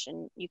advantage,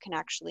 and you can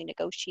actually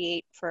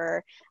negotiate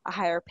for a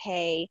higher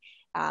pay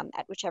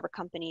at whichever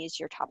company is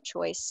your top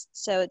choice.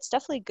 So it's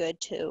definitely good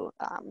to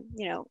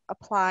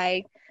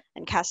apply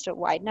and cast a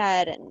wide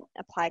net and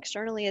apply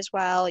externally as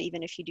well,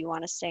 even if you do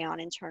want to stay on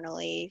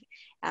internally.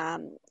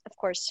 Of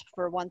course,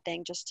 for one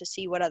thing, just to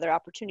see what other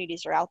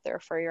opportunities are out there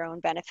for your own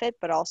benefit,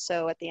 but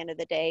also at the end of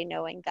the day,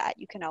 knowing that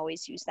you can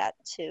always use that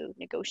to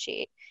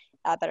negotiate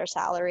a better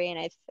salary. And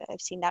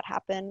I've seen that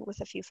happen with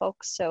a few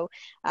folks. So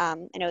I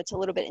know it's a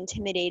little bit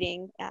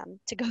intimidating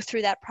to go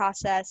through that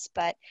process,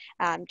 but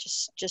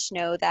just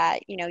know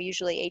that,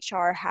 usually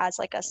HR has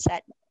like a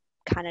set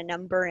kind of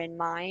number in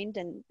mind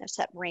and a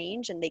set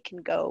range, and they can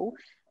go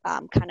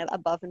kind of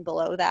above and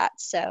below that.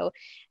 So,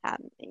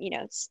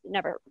 it's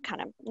never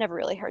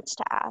really hurts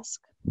to ask.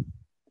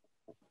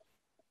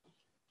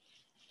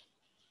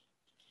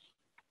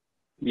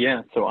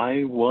 Yeah, so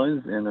I was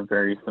in a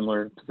very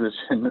similar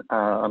position,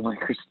 unlike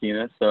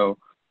Christina. So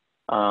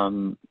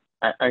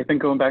I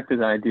think going back to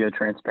the idea of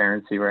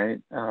transparency, right?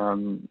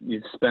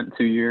 You've spent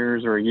 2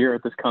 years or a year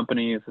at this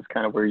company. This is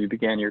kind of where you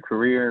began your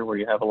career, where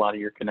you have a lot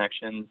of your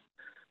connections.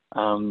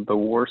 The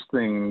worst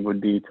thing would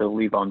be to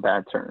leave on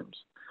bad terms.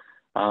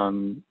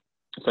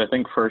 So I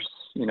think first,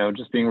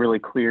 just being really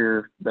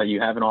clear that you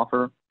have an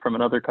offer from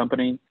another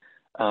company,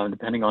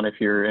 depending on if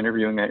you're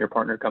interviewing at your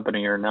partner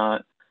company or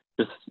not,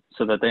 just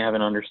so that they have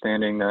an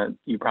understanding that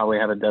you probably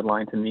have a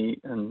deadline to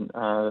meet and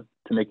to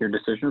make your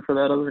decision for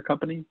that other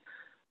company.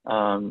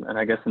 And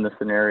I guess in the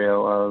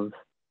scenario of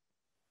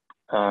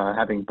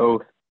having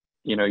both,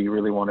 you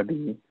really want to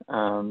be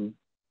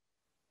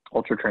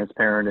ultra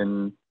transparent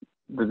in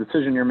the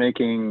decision you're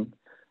making,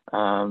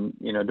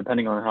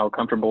 depending on how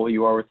comfortable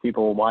you are with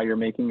people, why you're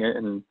making it,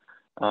 and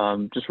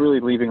just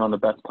really leaving on the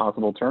best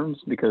possible terms,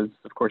 because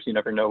of course you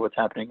never know what's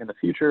happening in the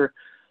future.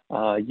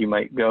 You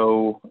might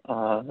go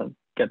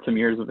get some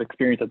years of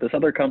experience at this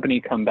other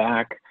company, come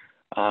back,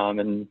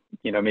 and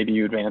maybe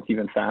you advance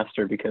even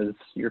faster because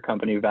your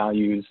company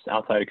values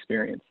outside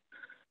experience.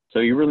 So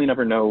you really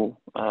never know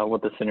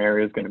what the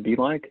scenario is going to be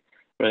like.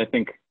 But I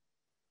think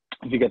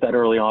if you get that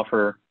early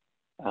offer,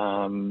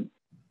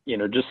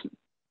 just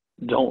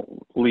don't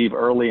leave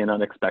early and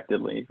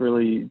unexpectedly.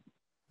 Really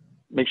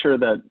make sure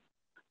that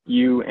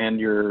you and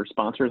your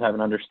sponsors have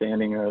an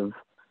understanding of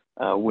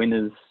when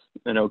is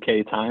an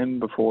okay time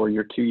before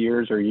your 2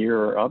 years or year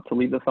are up to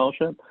leave the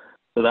fellowship.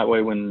 So that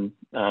way, when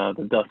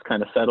the dust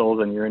kind of settles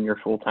and you're in your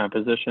full-time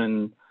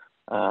position,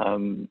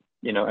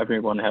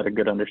 everyone had a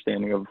good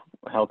understanding of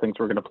how things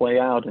were going to play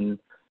out, and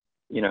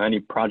any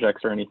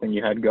projects or anything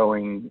you had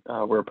going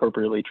were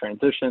appropriately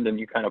transitioned, and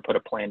you kind of put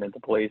a plan into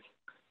place.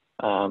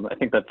 I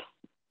think that's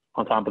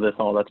on top of this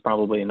all. That's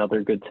probably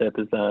another good tip,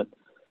 is that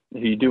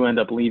if you do end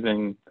up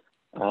leaving,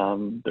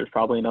 there's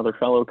probably another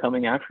fellow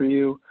coming after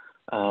you,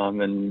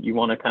 and you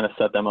want to kind of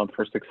set them up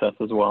for success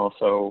as well.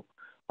 So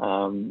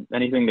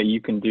anything that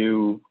you can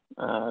do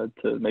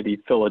to maybe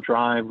fill a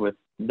drive with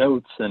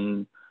notes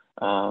and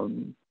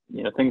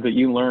things that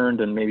you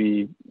learned, and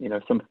maybe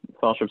some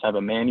fellowships have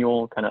a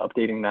manual, kind of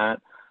updating that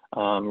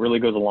really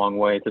goes a long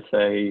way to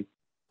say,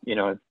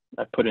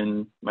 I put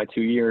in my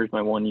 2 years,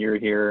 my 1 year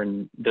here,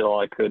 and did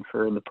all I could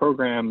for the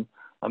program.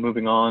 I'm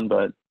moving on,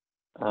 but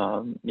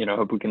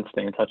hope we can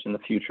stay in touch in the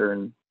future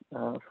and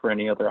for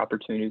any other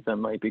opportunities that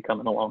might be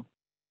coming along.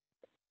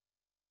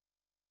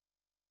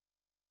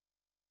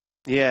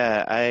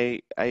 Yeah, I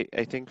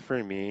think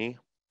for me,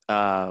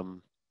 I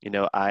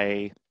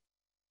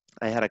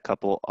had a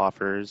couple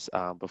offers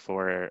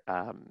before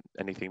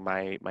anything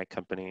my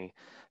company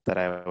that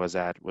I was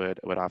at would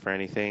offer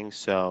anything.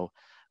 So,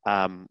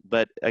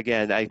 but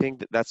again, I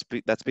think that's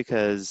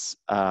because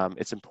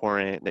it's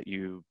important that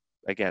you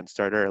again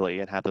start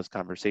early and have those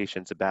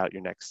conversations about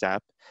your next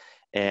step.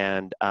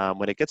 And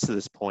when it gets to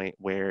this point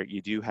where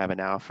you do have an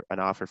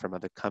offer from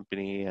another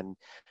company, and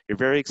you're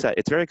very excited,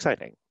 it's very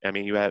exciting. I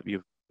mean,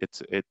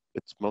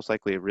 it's most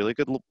likely a really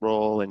good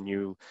role, and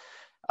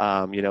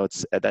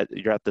it's that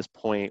you're at this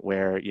point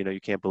where you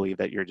can't believe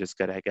that you're just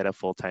gonna get a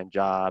full-time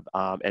job,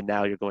 and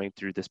now you're going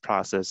through this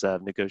process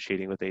of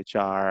negotiating with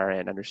HR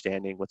and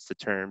understanding what's the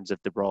terms of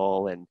the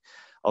role and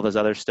all this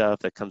other stuff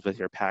that comes with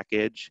your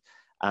package.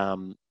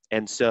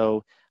 And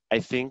so I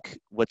think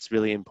what's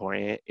really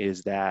important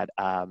is that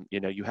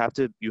you have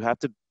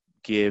to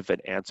give an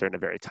answer in a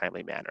very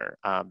timely manner,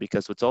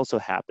 because what's also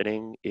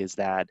happening is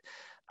that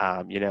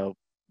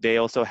they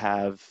also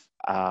have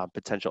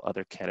potential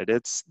other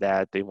candidates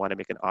that they want to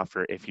make an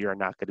offer if you're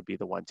not going to be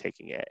the one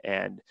taking it.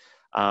 And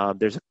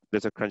there's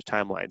a crunch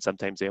timeline.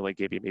 Sometimes they only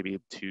give you maybe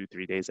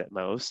 2-3 days at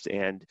most.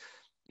 And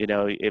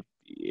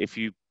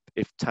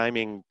if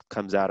timing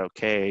comes out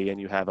okay, and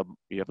you have a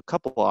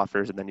couple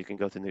offers, and then you can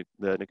go through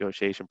the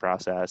negotiation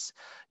process,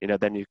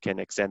 then you can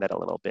extend that a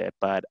little bit.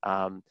 But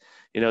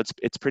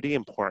it's pretty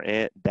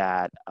important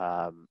that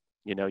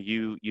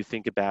you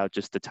think about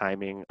just the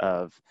timing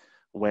of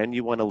when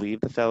you want to leave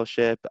the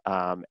fellowship,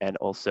 and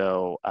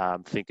also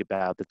think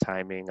about the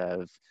timing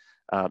of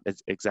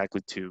it's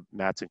exactly to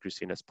Matt's and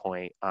Christina's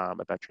point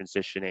about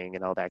transitioning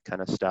and all that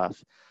kind of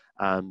stuff,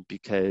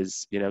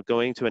 because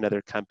going to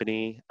another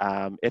company,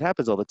 it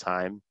happens all the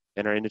time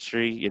in our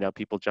industry.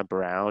 People jump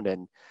around,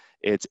 and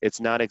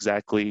it's not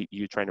exactly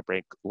you trying to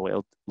break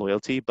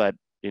loyalty, but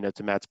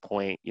to Matt's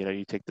point,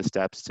 you take the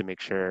steps to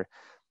make sure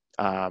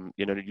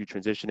you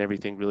transition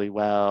everything really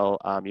well.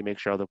 You make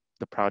sure all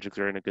the projects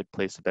are in a good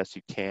place the best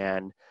you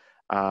can.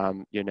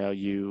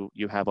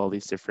 You have all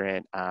these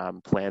different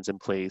plans in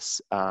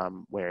place,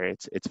 where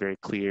it's very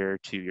clear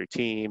to your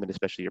team and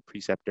especially your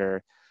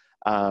preceptor.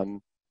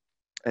 And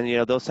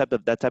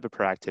that type of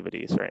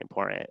proactivity is very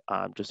important,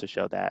 just to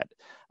show that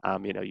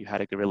you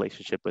had a good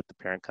relationship with the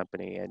parent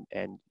company,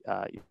 and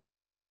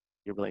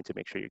you're willing to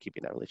make sure you're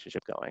keeping that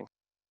relationship going.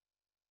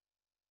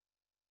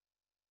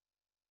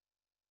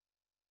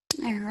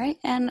 All right.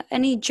 And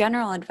any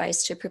general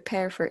advice to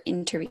prepare for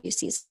interview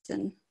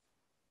season?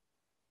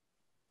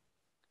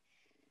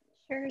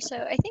 Sure. So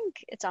I think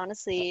it's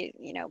honestly,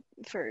 we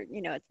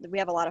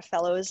have a lot of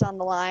fellows on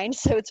the line,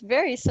 so it's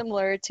very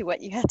similar to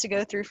what you had to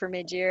go through for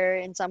mid-year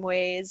in some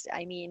ways.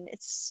 I mean,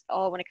 it's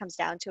all when it comes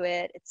down to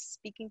it, it's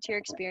speaking to your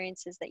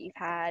experiences that you've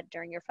had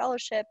during your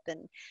fellowship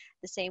and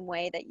the same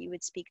way that you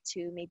would speak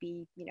to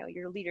maybe,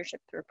 your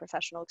leadership or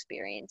professional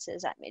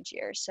experiences at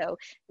mid-year. So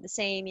the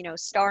same,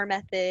 STAR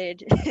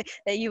method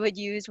that you would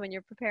use when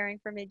you're preparing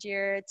for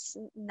mid-year, it's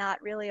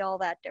not really all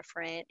that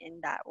different in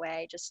that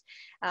way. Just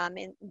I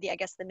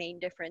guess the main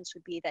difference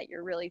would be that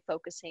you're really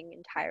focusing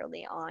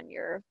entirely on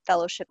your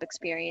fellowship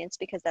experience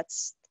because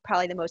that's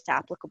probably the most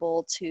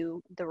applicable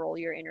to the role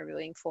you're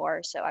interviewing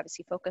for. So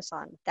obviously focus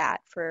on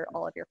that for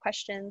all of your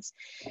questions.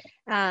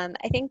 I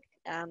think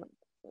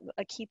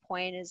a key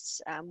point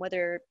is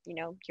whether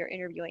you're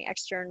interviewing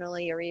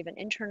externally or even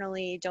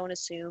internally, don't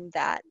assume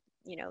that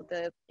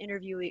the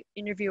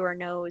interviewer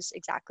knows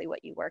exactly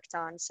what you worked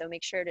on. So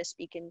make sure to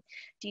speak in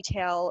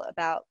detail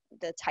about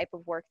the type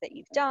of work that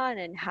you've done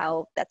and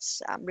how that's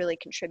really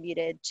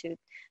contributed to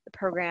the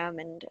program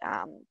and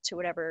to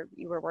whatever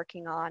you were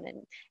working on,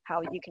 and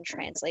how you can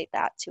translate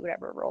that to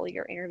whatever role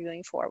you're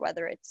interviewing for,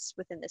 whether it's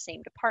within the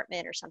same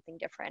department or something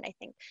different. I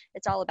think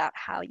it's all about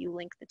how you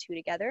link the two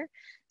together.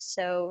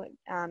 So,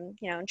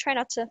 and try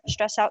not to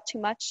stress out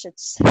too much.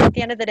 It's at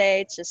the end of the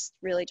day, it's just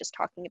really just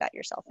talking about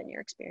yourself and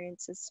your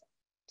experiences.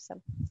 So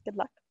good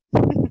luck.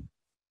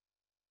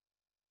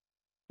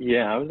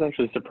 Yeah, I was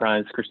actually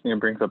surprised. Christina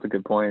brings up a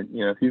good point.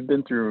 If you've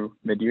been through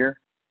mid-year,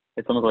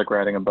 it's almost like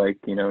riding a bike.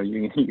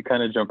 You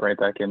kind of jump right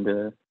back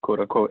into quote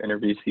unquote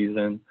interview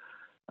season.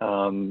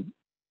 And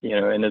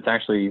it's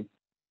actually,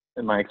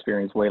 in my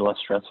experience, way less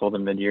stressful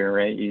than mid-year,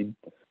 right?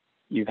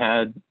 You've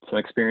had some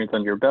experience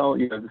under your belt.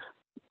 You have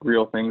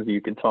real things that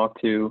you can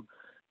talk to.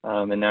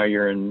 And now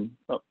you're in,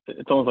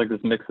 it's almost like this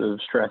mix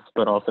of stress,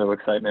 but also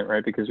excitement,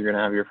 right? Because you're going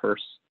to have your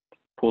first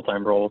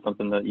full-time role,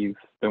 something that you've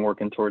been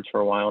working towards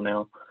for a while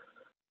now.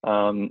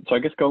 So I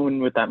guess going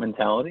with that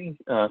mentality,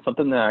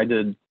 something that I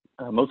did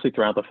mostly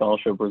throughout the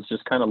fellowship was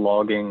just kind of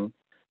logging,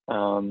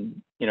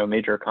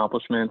 major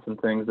accomplishments and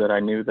things that I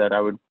knew that I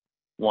would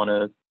want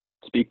to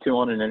speak to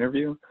on an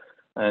interview.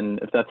 And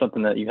if that's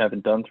something that you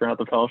haven't done throughout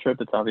the fellowship,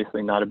 it's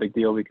obviously not a big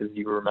deal because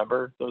you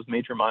remember those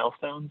major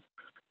milestones.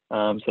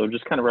 So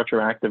just kind of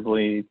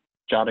retroactively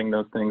jotting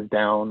those things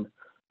down,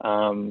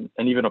 and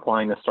even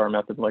applying the STAR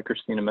method, like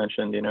Christina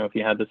mentioned. If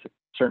you had this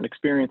certain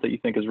experience that you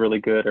think is really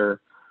good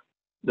or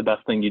the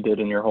best thing you did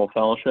in your whole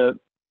fellowship,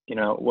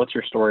 what's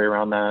your story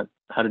around that?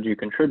 How did you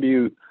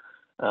contribute?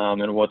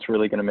 And what's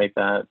really going to make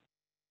that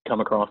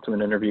come across to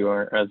an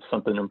interviewer as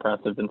something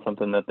impressive and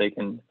something that they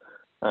can,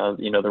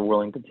 they're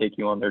willing to take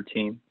you on their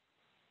team.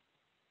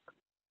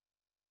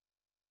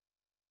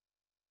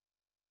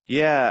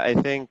 Yeah, I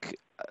think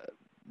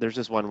there's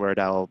just one word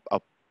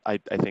I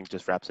think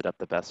just wraps it up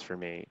the best for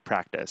me.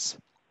 Practice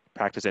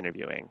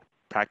interviewing,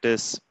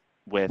 practice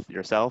with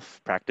yourself,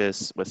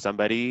 practice with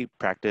somebody,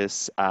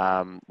 practice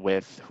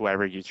with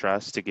whoever you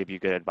trust to give you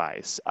good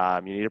advice.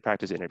 You need to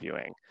practice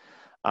interviewing.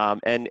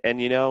 And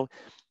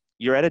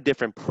you're at a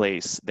different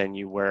place than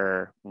you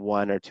were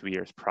 1 or 2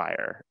 years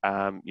prior.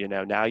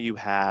 Now you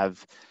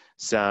have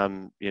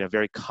some,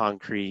 very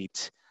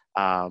concrete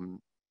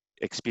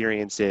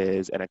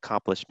experiences and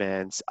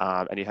accomplishments,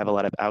 and you have a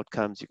lot of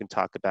outcomes you can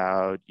talk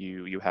about.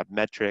 You have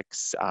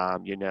metrics.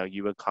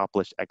 You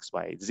accomplished X,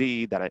 Y,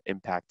 Z that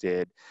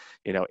impacted,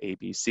 A,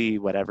 B, C,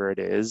 whatever it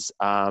is.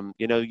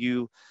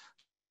 You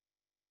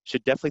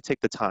should definitely take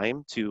the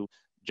time to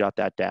jot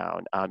that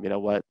down.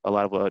 What a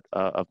lot of what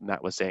of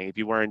Matt was saying, if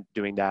you weren't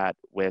doing that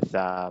with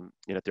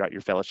throughout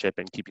your fellowship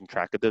and keeping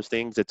track of those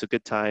things, it's a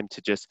good time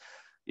to just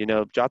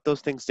jot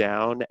those things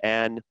down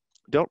and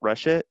don't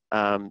rush it.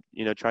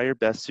 Try your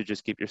best to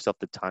just give yourself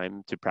the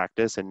time to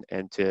practice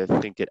and to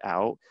think it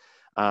out.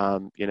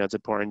 It's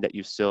important that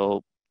you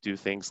still do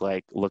things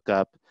like look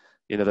up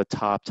the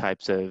top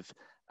types of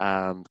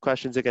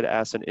questions that get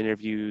asked in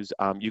interviews.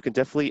 You can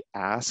definitely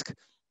ask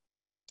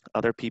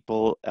other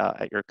people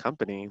at your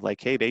company,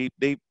 like, hey,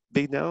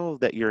 they know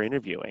that you're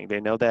interviewing, they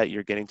know that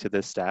you're getting to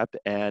this step,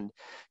 and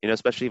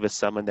especially if it's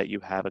someone that you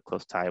have a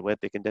close tie with,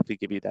 they can definitely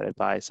give you that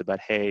advice about,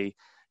 hey,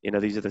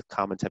 these are the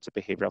common types of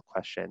behavioral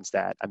questions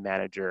that a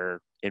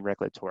manager in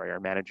regulatory or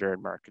manager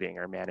in marketing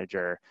or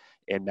manager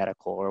in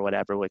medical or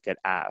whatever would get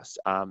asked.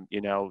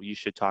 You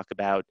should talk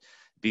about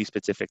these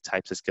specific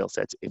types of skill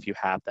sets if you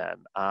have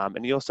them.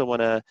 And you also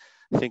want to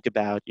think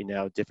about,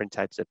 different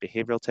types of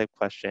behavioral type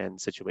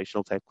questions,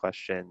 situational type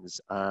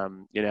questions,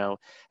 and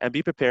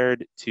be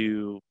prepared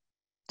to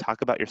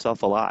talk about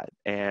yourself a lot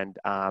and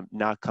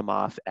not come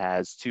off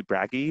as too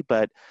braggy,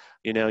 but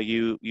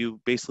you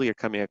basically are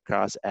coming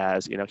across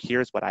as,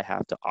 here's what I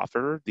have to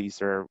offer.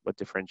 These are what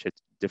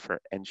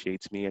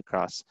differentiates me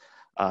across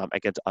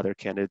against other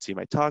candidates you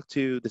might talk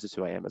to. This is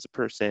who I am as a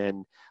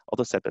person, all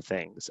those type of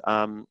things.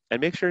 And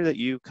make sure that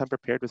you come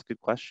prepared with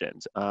good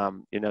questions.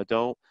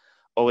 Don't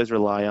always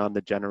rely on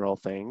the general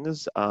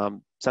things.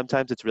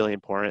 Sometimes it's really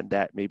important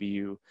that maybe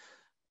you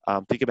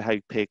think about how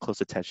you pay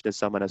close attention to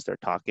someone as they're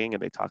talking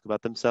and they talk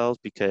about themselves,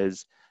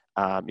 because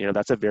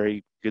that's a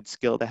very good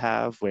skill to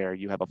have, where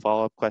you have a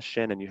follow-up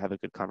question and you have a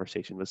good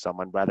conversation with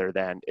someone rather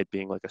than it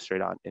being like a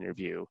straight-on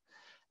interview.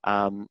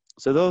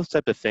 So those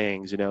type of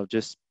things,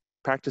 just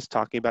practice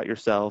talking about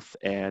yourself,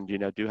 and,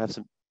 do have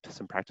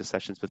some practice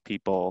sessions with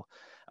people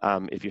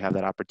if you have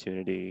that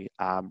opportunity.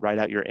 Write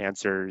out your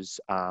answers,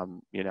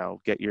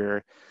 get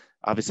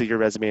obviously your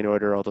resume in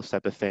order, all those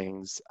type of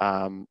things.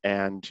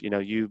 And,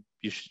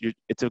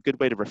 it's a good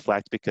way to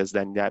reflect, because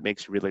then that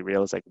makes you really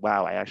realize, like,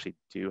 wow, I actually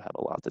do have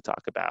a lot to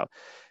talk about.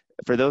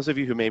 For those of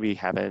you who maybe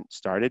haven't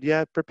started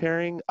yet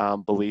preparing,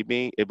 believe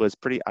me, it was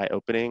pretty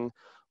eye-opening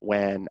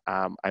when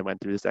I went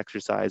through this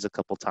exercise a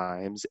couple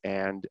times,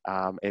 and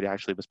it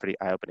actually was pretty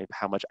eye-opening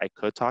how much I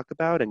could talk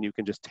about, and you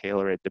can just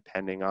tailor it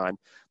depending on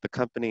the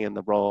company and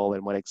the role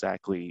and what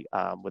exactly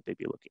would they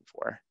be looking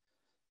for.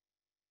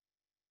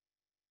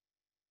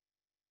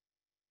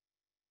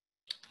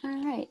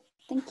 All right,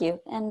 thank you.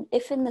 And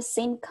if in the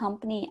same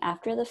company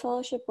after the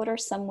fellowship, what are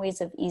some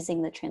ways of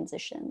easing the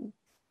transition?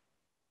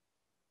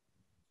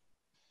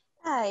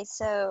 Hi,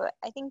 so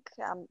I think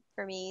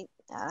for me,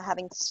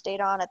 having stayed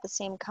on at the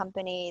same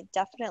company,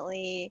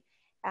 definitely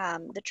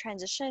the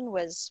transition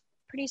was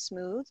pretty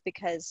smooth,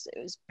 because it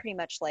was pretty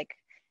much like,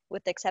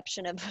 with the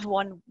exception of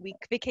 1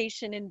 week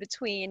vacation in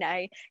between,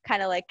 I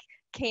kind of like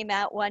came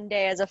out one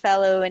day as a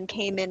fellow and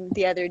came in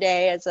the other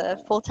day as a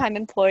full-time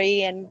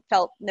employee, and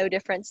felt no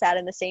different, sat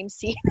in the same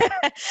seat.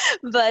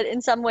 But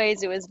in some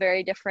ways it was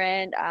very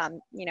different. I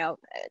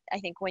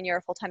think when you're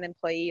a full-time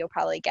employee, you'll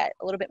probably get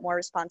a little bit more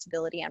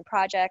responsibility on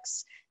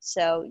projects,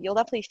 so you'll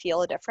definitely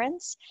feel a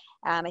difference.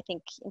 I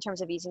think in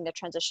terms of easing the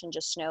transition,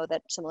 just know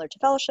that similar to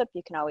fellowship,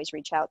 you can always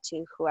reach out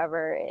to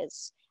whoever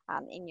is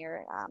in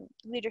your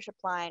leadership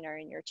line or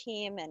in your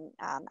team, and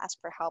ask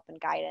for help and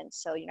guidance.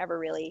 So you're never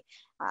really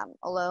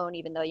alone,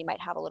 even though you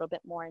might have a little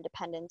bit more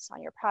independence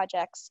on your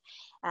projects.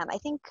 I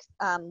think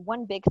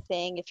one big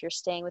thing, if you're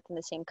staying within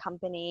the same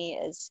company,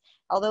 is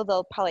although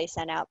they'll probably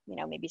send out,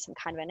 maybe some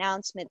kind of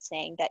announcement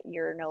saying that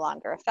you're no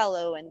longer a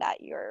fellow and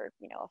that you're,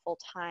 a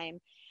full-time,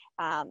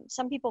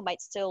 some people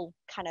might still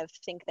kind of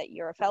think that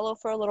you're a fellow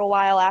for a little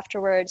while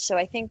afterwards. So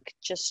I think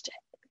just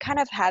kind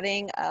of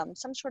having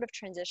some sort of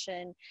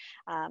transition.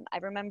 I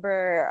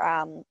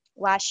remember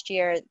last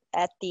year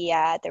at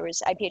there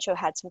was IPHO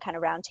had some kind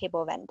of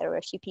roundtable event. There were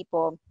a few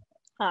people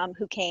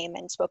who came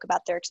and spoke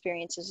about their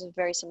experiences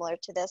very similar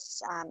to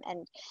this.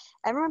 And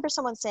I remember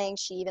someone saying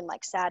she even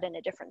like sat in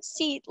a different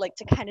seat, like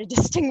to kind of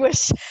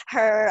distinguish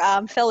her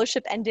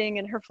fellowship ending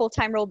and her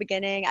full-time role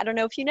beginning. I don't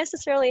know if you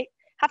necessarily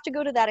have to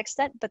go to that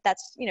extent, but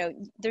that's,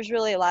 there's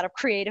really a lot of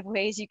creative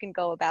ways you can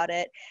go about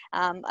it.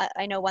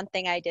 I know one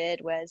thing I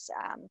did was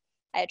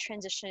I had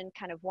transitioned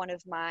kind of one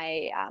of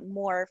my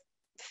more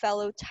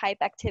fellow type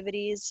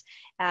activities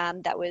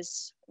that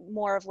was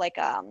more of like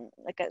a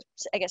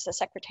I guess a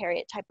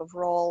secretariat type of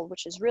role,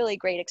 which is really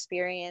great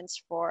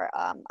experience for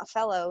a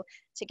fellow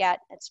to get.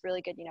 It's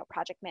really good,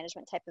 project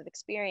management type of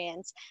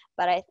experience.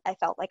 But I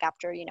felt like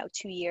after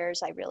 2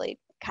 years, I really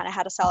kind of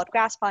had a solid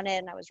grasp on it,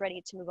 and I was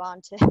ready to move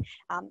on to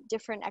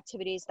different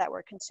activities that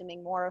were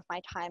consuming more of my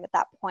time at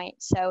that point.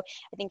 So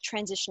I think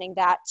transitioning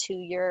that to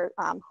your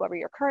whoever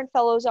your current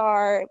fellows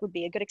are, it would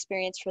be a good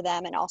experience for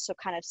them, and also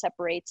kind of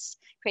creates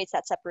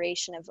that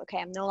separation of, okay,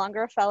 I'm no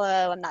longer a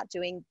fellow, I'm not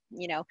doing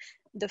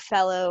the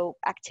fellow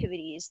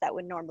activities that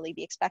would normally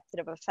be expected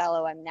of a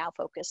fellow. I'm now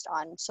focused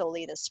on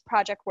solely this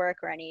project work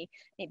or any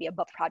maybe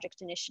above project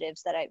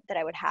initiatives that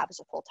I would have as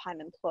a full-time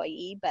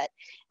employee. But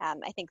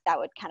I think that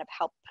would kind of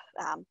help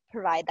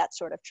provide that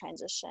sort of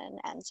transition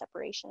and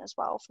separation as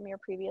well from your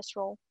previous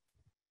role.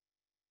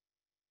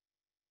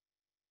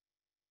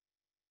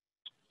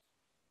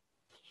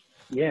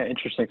 Yeah,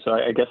 interesting. So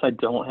I guess I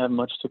don't have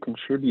much to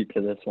contribute to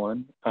this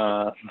one.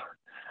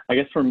 I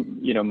guess from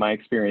my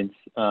experience,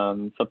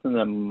 something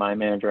that my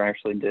manager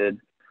actually did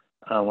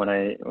when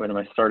I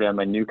started at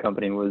my new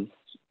company was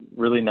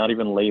really not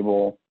even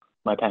label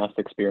my past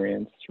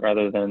experience.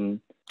 Rather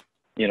than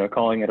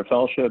calling it a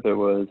fellowship, it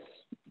was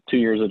 2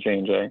 years at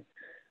J&J.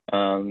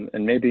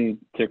 And maybe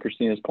to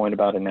Christina's point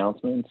about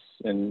announcements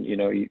and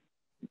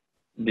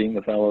being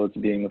the fellow to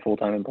being the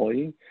full-time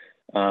employee,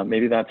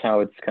 maybe that's how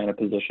it's kind of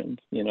positioned.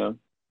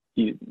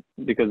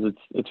 Because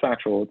it's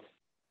factual.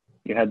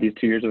 You had these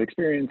 2 years of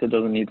experience. It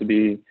doesn't need to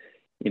be,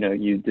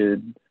 you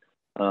did,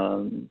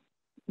 some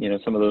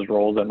of those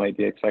roles that might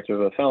be expected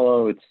of a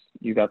fellow. It's,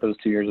 you got those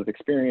 2 years of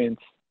experience.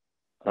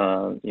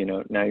 Now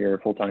you're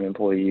a full-time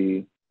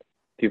employee.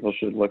 People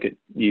should look at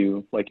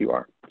you like you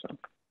are. So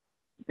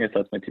I guess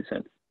that's my 2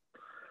 cents.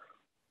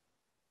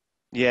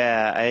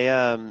 Yeah,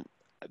 I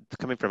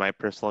coming from my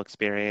personal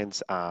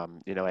experience,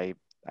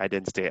 I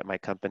didn't stay at my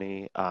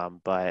company,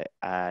 but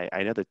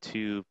I know the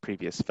 2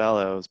 previous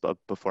fellows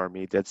before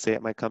me did stay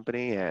at my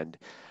company, and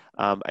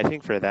I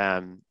think for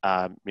them,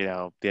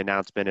 the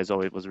announcement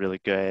was really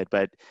good,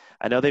 but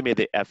I know they made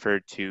the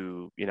effort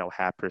to,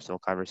 have personal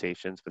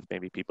conversations with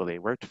maybe people they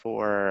worked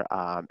for,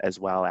 as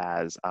well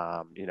as,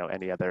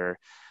 any other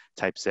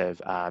types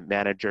of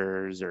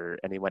managers or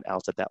anyone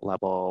else at that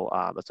level,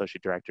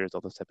 associate directors,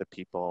 all those type of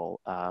people,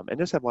 and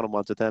just have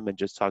one-on-ones with them and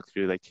just talk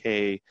through like,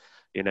 hey,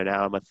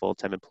 now I'm a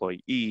full-time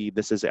employee.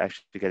 This is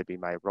actually going to be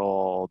my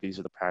role. These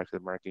are the projects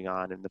I'm working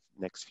on in the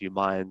next few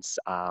months.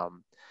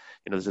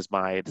 This is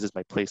my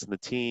place in the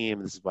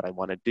team. This is what I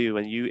want to do.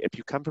 And if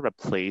you come from a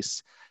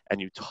place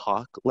and you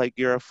talk like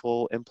you're a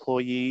full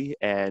employee,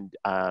 and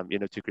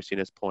to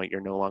Christina's point,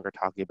 you're no longer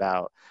talking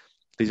about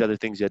these other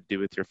things you had to do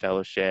with your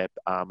fellowship,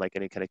 like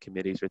any kind of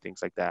committees or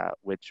things like that,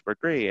 which were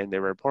great and they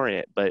were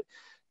important. But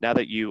now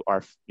that you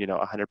are,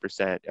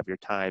 100% of your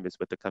time is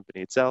with the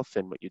company itself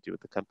and what you do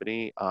with the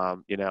company,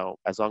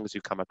 as long as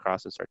you come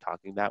across and start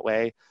talking that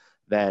way,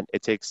 then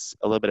it takes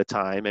a little bit of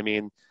time. I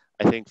mean,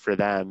 I think for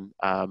them,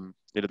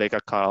 they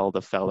got called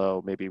a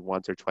fellow maybe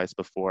once or twice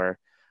before,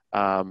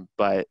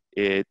 but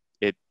it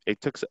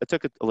took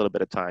a little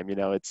bit of time.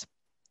 It's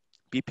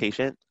be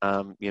patient.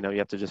 You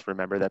have to just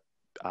remember that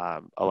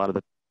a lot of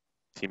the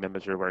team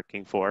members you're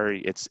working for,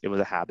 it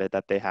was a habit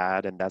that they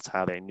had, and that's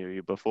how they knew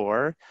you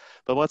before.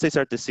 But once they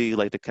start to see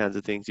like the kinds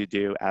of things you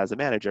do as a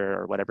manager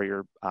or whatever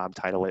your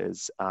title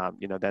is,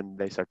 then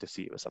they start to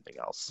see you as something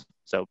else.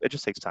 So it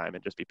just takes time,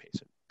 and just be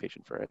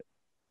patient for it.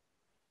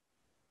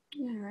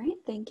 All right,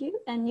 thank you.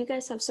 And you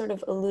guys have sort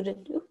of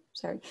alluded to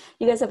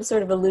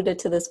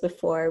this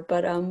before,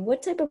 but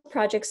what type of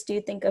projects do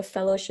you think a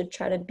fellow should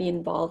try to be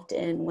involved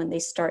in when they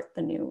start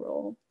the new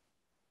role?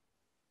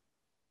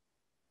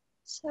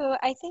 So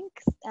I think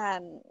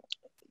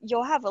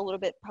you'll have a little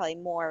bit probably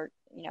more,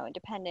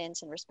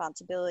 independence and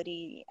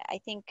responsibility. I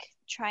think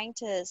trying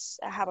to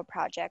have a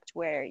project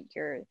where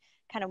you're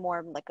kind of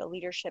more like a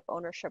leadership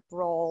ownership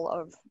role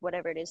of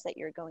whatever it is that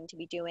you're going to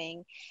be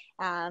doing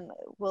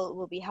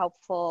will be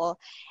helpful.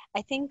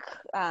 I think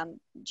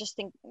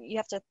you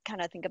have to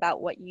kind of think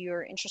about what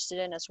you're interested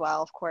in as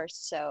well, of course.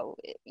 So,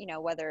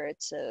 whether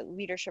it's a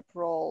leadership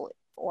role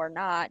or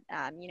not,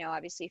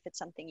 obviously if it's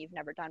something you've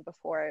never done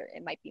before,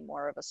 it might be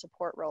more of a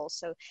support role.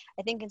 So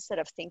I think instead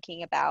of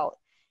thinking about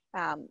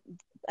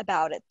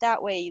it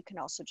that way, you can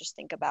also just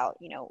think about,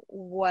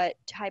 what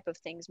type of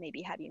things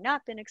maybe have you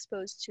not been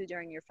exposed to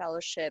during your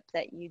fellowship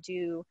that you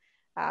do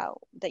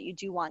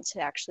want to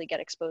actually get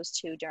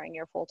exposed to during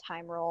your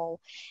full-time role.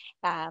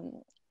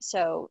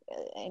 So,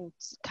 and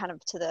kind of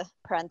to the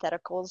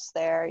parentheticals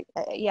there,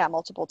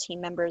 multiple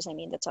team members. I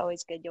mean, that's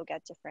always good. You'll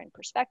get different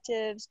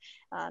perspectives.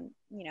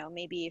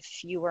 Maybe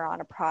if you were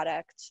on a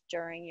product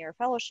during your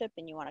fellowship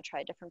and you want to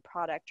try a different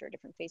product or a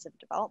different phase of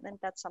development,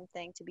 that's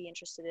something to be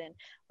interested in.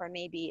 Or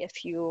maybe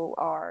if you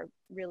are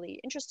really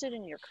interested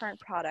in your current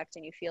product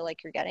and you feel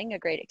like you're getting a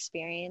great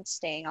experience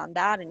staying on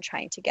that and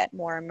trying to get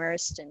more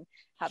immersed and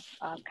have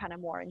kind of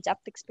more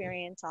in-depth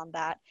experience on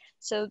that.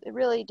 So it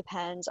really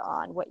depends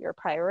on what your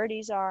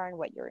priorities are and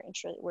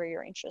where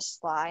your interests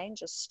lie, and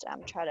just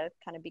try to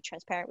kind of be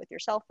transparent with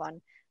yourself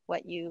on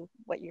what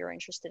you're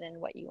interested in,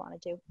 what you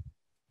want to do.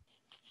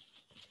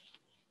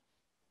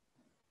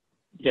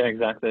 Yeah,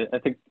 exactly. I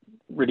think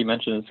Rudy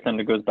mentioned this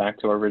kind of goes back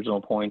to our original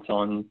points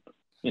on,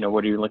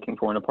 what are you looking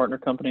for in a partner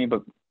company?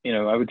 But,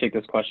 I would take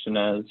this question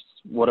as,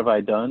 what have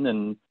I done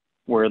and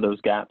where are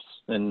those gaps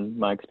in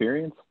my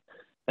experience?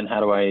 And how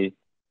do I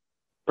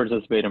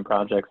participate in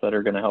projects that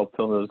are going to help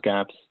fill those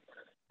gaps?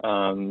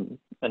 And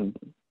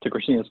to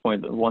Christina's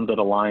point, the ones that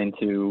align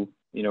to,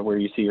 where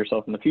you see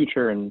yourself in the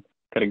future and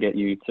kind of get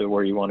you to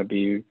where you want to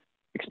be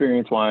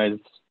experience-wise,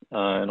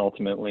 and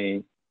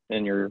ultimately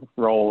in your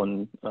role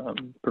and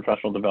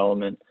professional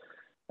development.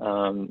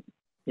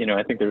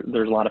 I think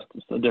there's a lot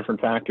of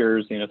different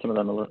factors. Some of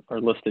them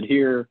are listed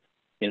here,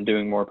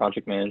 doing more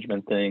project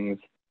management things,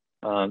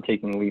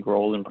 taking a lead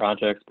role in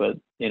projects, but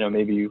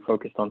maybe you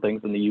focused on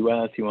things in the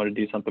US, you want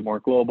to do something more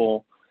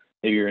global,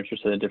 maybe you're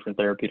interested in a different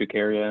therapeutic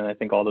area. I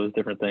think all those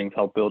different things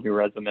help build your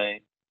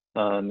resume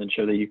and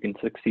show that you can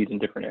succeed in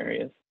different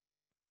areas.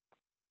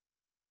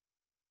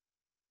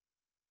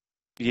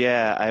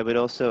 Yeah, I would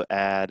also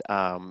add,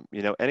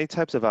 any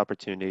types of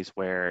opportunities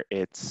where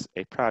it's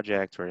a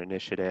project or an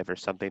initiative or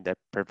something that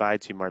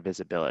provides you more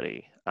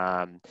visibility.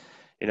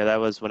 That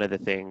was one of the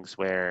things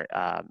where,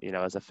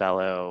 as a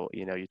fellow,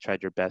 you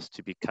tried your best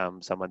to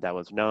become someone that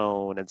was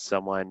known and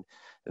someone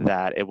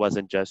that it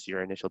wasn't just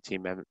your initial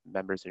team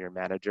members and your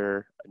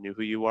manager knew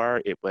who you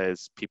are. It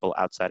was people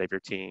outside of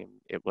your team.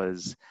 It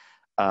was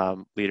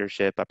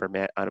leadership, upper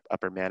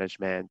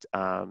management,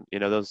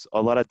 those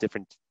a lot of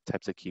different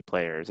types of key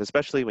players,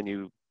 especially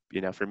when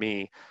for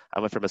me,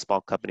 I went from a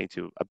small company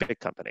to a big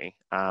company,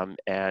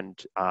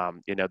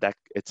 that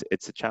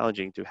it's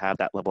challenging to have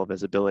that level of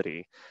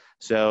visibility.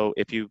 So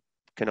if you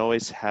can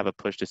always have a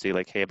push to see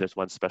like, hey, if there's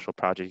one special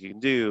project you can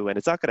do, and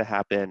it's not going to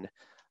happen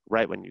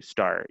right when you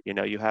start,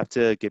 you have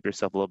to give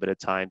yourself a little bit of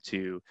time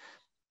to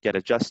get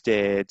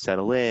adjusted,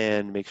 settle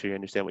in, make sure you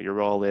understand what your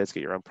role is,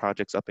 get your own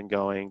projects up and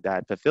going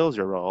that fulfills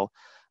your role.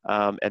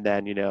 And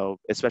then,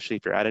 especially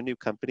if you're at a new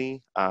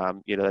company,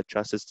 that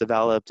trust is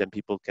developed and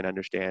people can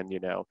understand,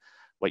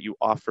 what you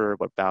offer,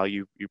 what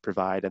value you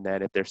provide. And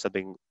then if there's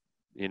something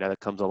that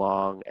comes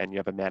along, and you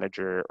have a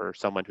manager or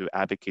someone who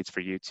advocates for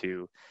you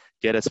to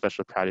get a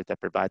special project that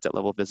provides that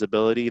level of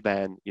visibility,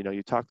 then,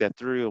 you talk that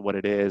through what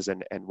it is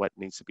and what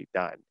needs to be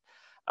done.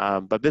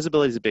 But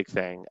visibility is a big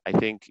thing. I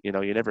think, you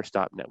never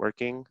stop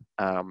networking,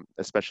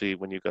 especially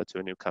when you go to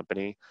a new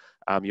company.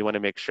 You want to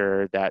make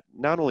sure that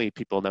not only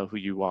people know who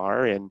you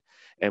are and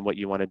what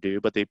you want to do,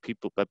 but they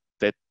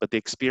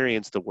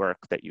experience the work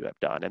that you have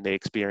done, and they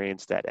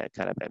experience that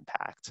kind of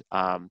impact.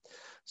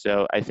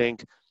 So I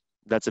think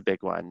that's a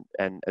big one,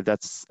 and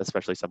that's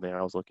especially something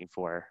I was looking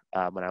for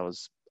when I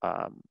was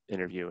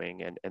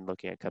interviewing and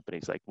looking at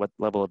companies. Like, what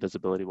level of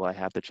visibility will I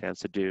have the chance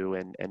to do,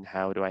 and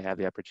how do I have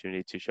the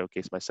opportunity to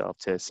showcase myself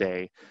to,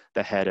 say,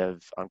 the head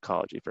of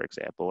oncology, for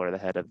example, or the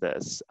head of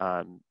this.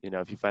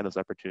 If you find those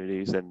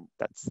opportunities, then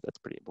that's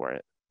pretty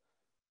important.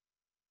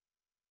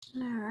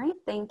 All right,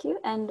 thank you.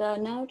 And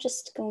now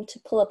just going to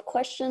pull up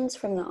questions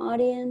from the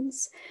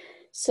audience.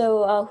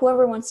 So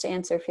whoever wants to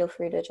answer, feel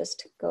free to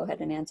just go ahead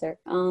and answer.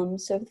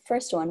 So the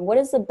first one, what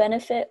is the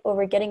benefit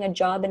over getting a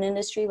job in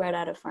industry right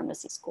out of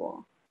pharmacy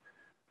school?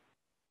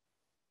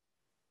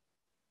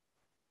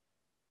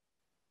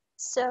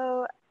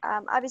 So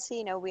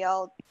obviously, we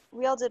all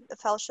did a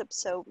fellowship,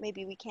 so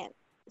maybe we can't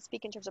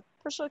speak in terms of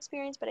personal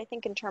experience, but I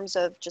think in terms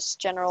of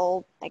just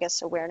general, I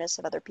guess, awareness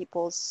of other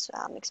people's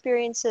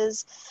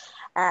experiences.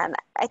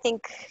 I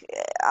think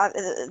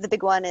the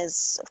big one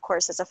is, of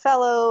course, as a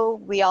fellow,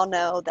 we all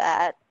know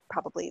that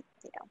probably,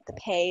 the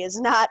pay is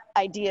not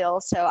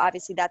ideal. So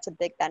obviously that's a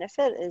big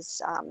benefit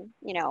is,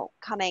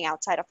 coming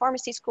outside of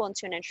pharmacy school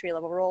into an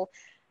entry-level role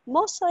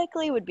most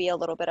likely would be a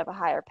little bit of a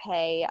higher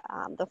pay.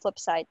 The flip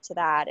side to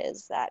that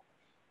is that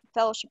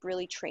fellowship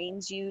really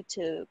trains you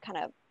to kind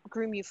of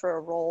groom you for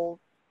a role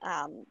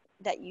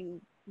that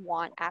you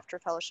want after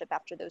fellowship,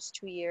 after those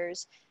 2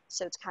 years.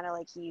 So it's kind of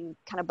like you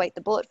kind of bite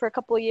the bullet for a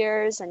couple of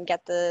years and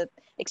get the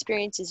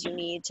experiences you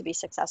need to be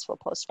successful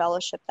post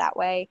fellowship that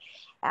way.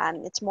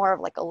 And it's more of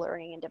like a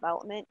learning and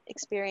development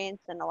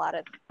experience than a lot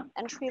of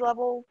entry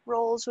level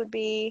roles would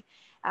be.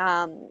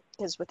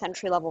 Because with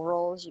entry level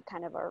roles, you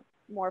kind of are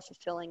more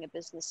fulfilling a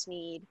business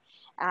need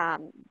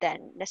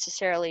than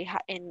necessarily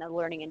in the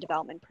learning and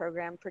development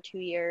program for 2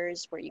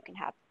 years, where you can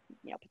have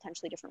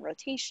potentially different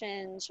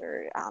rotations,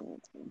 or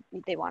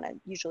they want to,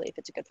 usually if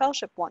it's a good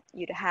fellowship, want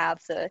you to have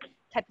the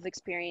type of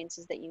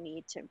experiences that you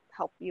need to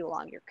help you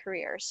along your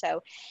career.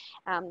 So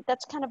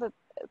that's kind of a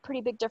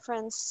pretty big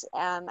difference.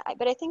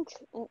 But I think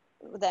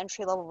with the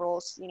entry-level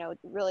roles, it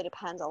really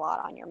depends a lot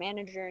on your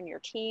manager and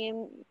your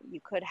team. You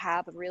could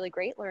have a really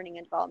great learning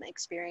and development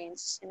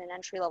experience in an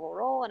entry-level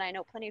role, and I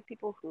know plenty of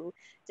people who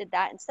did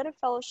that instead of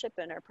fellowship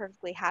and are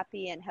perfectly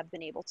happy and have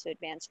been able to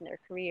advance in their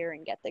career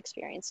and get the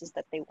experiences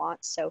that they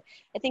want. So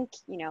I think,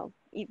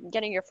 even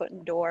getting your foot in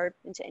the door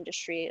into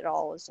industry at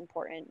all is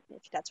important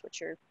if that's what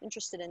you're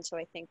interested in. So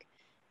I think,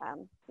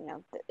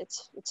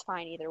 it's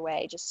fine either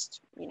way.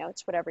 Just,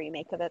 it's whatever you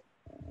make of it.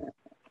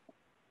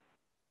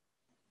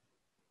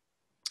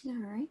 All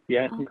right.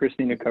 Yeah, I think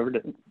Christina covered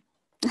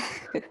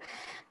it.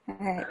 All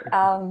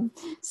right.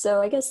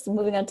 So I guess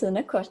moving on to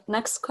the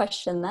next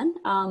question then.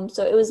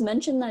 So it was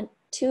mentioned that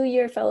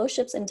 2-year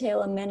fellowships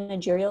entail a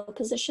managerial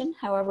position.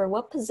 However,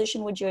 what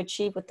position would you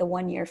achieve with the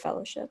 1-year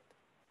fellowship?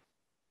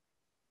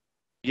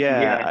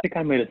 Yeah, I think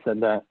I might have said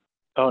that.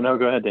 Oh, no,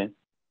 go ahead, Dan.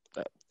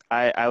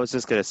 I was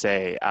just going to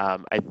say,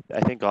 I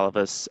think all of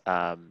us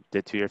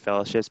did 2-year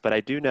fellowships, but I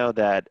do know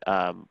that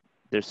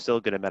there's still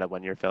a good amount of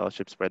 1-year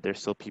fellowships where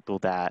there's still people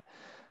that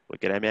would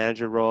get a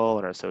manager role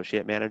or an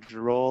associate manager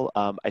role.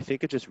 I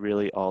think it just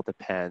really all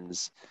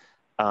depends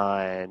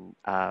on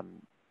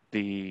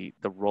the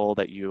role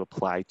that you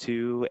apply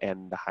to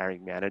and the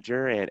hiring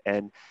manager.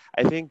 And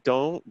I think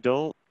don't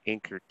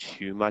anchor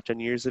too much on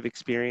years of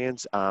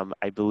experience.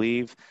 I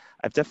believe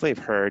I've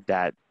definitely heard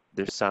that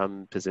there's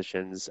some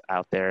positions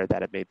out there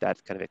that have made that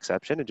kind of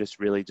exception. It just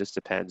really just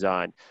depends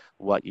on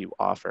what you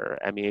offer.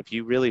 I mean, if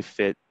you really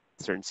fit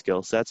certain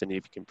skill sets and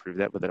if you can prove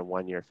that within a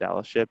 1-year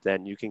fellowship,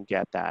 then you can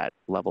get that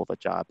level of a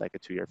job like a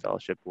 2-year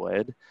fellowship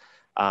would.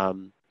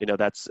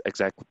 That's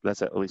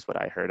at least what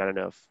I heard. I don't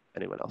know if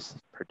anyone else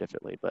heard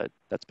differently, but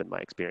that's been my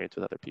experience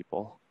with other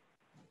people.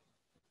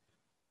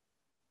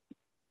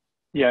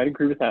 Yeah, I'd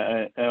agree with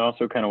that. I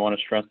also kind of want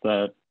to stress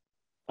that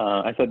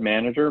I said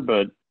manager,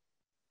 but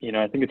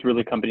I think it's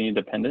really company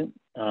dependent.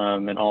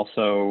 And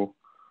also,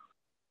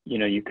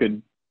 you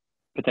could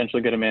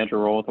potentially get a manager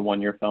role with a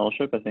 1-year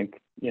fellowship. I think,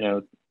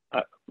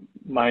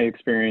 my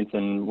experience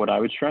and what I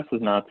would stress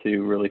is not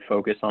to really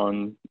focus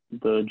on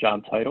the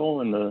job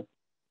title and the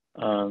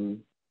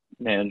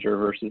manager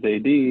versus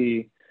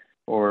AD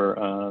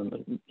or,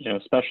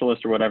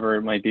 specialist or whatever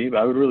it might be. But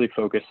I would really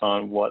focus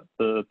on what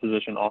the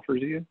position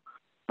offers you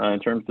in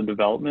terms of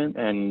development.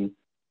 And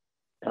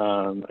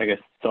I guess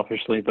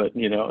selfishly, but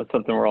it's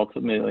something we're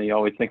ultimately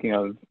always thinking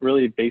of.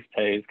 Really, base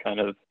pay is kind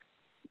of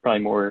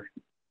probably more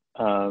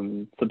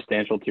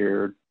substantial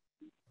to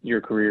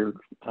your career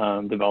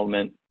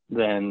development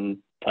than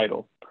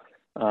title.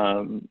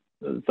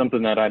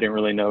 Something that I didn't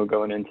really know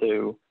going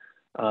into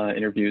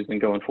interviews and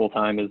going full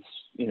time is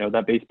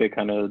that base pay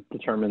kind of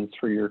determines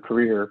for your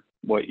career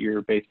what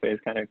your base pay is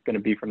kind of going to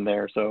be from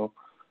there. So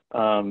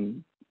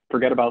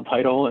forget about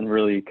title and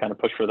really kind of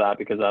push for that,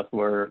 because that's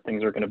where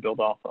things are going to build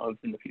off of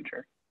in the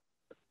future.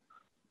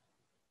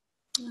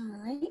 All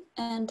right,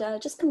 and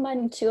just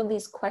combining two of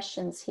these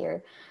questions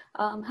here.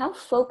 How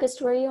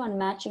focused were you on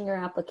matching your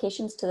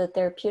applications to the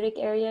therapeutic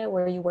area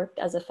where you worked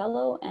as a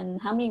fellow, and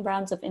how many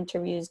rounds of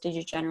interviews did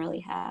you generally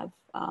have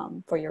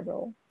for your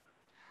role?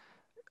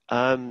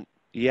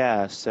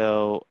 Yeah,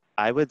 so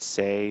I would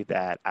say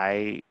that so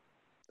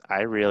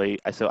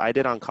I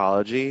did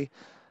oncology.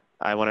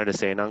 I wanted to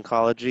stay in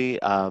oncology.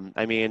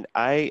 I mean,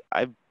 I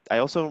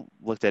also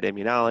looked at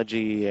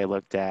immunology. I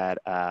looked at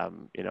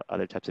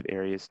other types of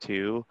areas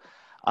too.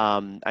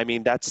 I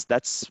mean,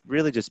 that's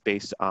really just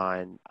based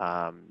on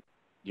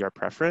your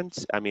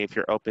preference. I mean, if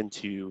you're open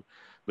to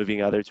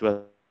moving other to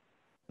a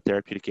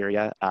therapeutic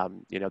area,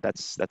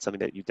 that's something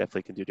that you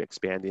definitely can do to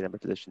expand the number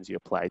of positions you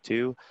apply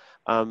to.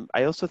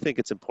 I also think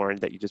it's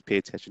important that you just pay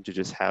attention to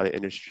just how the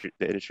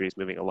industry is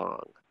moving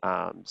along.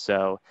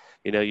 So,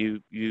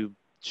 you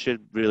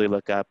should really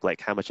look up like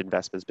how much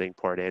investment is being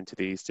poured into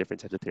these different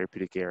types of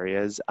therapeutic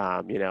areas.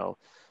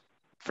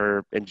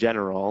 In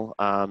general,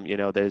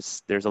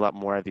 there's a lot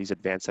more of these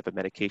advanced type of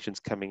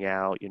medications coming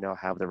out,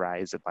 have the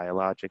rise of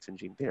biologics and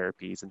gene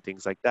therapies and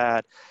things like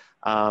that.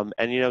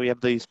 We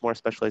have these more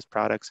specialized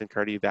products in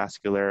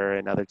cardiovascular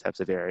and other types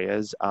of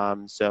areas.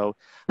 So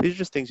these are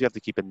just things you have to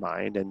keep in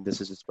mind. And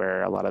this is just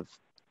where a lot of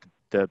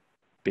the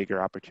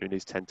bigger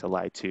opportunities tend to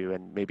lie too,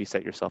 and maybe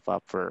set yourself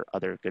up for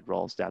other good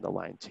roles down the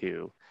line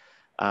too.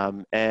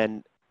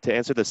 And to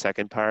answer the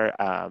second part,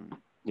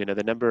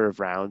 the number of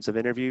rounds of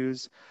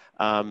interviews,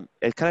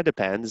 it kind of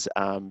depends.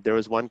 There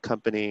was one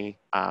company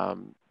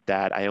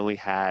that I only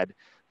had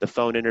the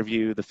phone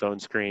interview, the phone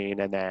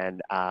screen, and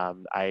then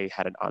I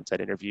had an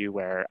on-site interview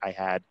where I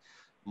had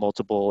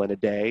multiple in a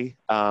day.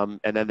 And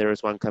then there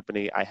was one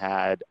company I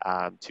had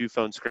 2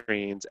 phone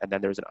screens, and then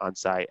there was an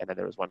on-site, and then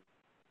there was one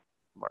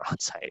more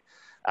on-site,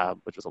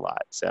 which was a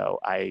lot. So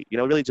it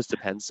really just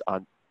depends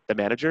on the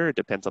manager. It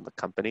depends on the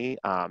company,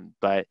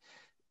 but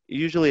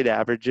usually it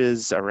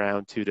averages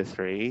around 2 to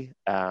 3.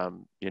 I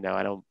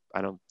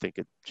don't think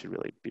it should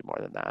really be more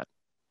than that.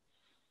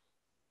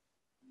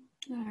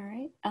 All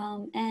right.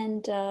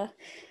 And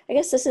I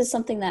guess this is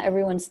something that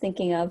everyone's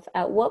thinking of.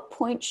 At what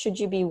point should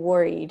you be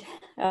worried?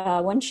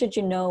 When should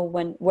you know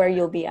where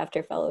you'll be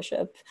after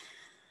fellowship?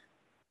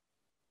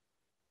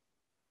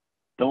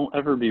 Don't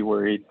ever be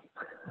worried.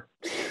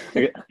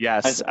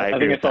 Yes, I think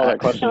agree I with saw that. that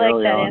question I like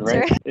early that on,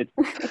 answer. right?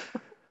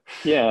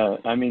 Yeah,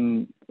 I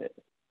mean,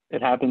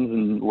 it happens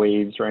in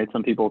waves, right?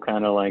 Some people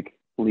kind of like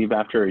leave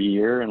after a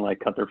year and like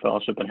cut their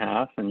fellowship in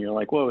half, and you're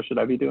like, whoa, should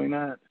I be doing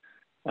that?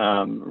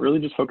 Really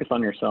just focus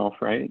on yourself,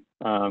 right?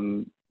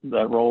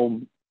 That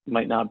role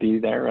might not be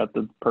there at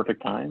the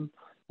perfect time,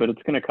 but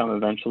it's going to come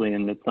eventually.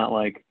 And it's not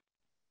like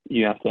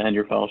you have to end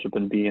your fellowship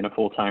and be in a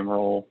full-time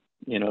role.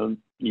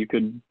 You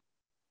could,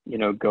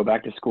 go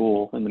back to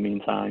school in the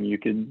meantime. You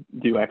could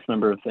do X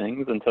number of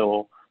things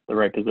until the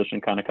right position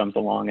kind of comes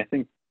along. I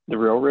think the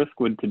real risk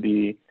would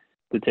be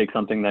to take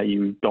something that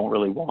you don't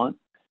really want,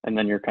 and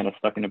then you're kind of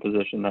stuck in a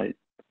position that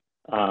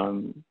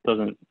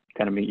doesn't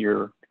kind of meet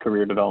your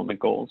career development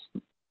goals.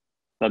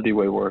 That'd be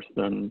way worse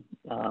than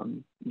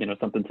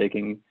something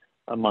taking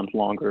a month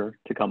longer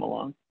to come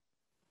along.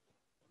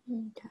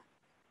 Okay.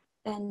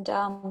 And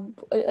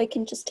I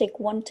can just take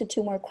 1 to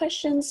 2 more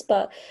questions,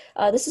 but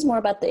this is more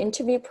about the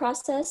interview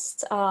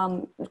process.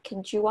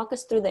 Could you walk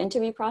us through the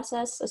interview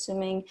process,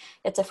 assuming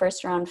it's a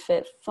first round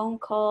fit phone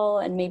call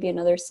and maybe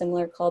another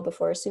similar call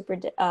before a super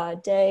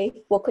day?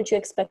 What could you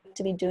expect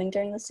to be doing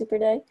during the super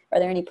day? Are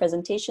there any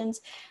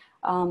presentations?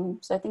 So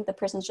I think the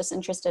person's just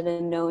interested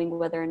in knowing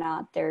whether or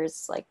not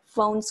there's like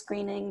phone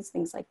screenings,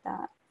 things like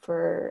that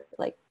for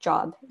like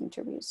job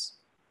interviews.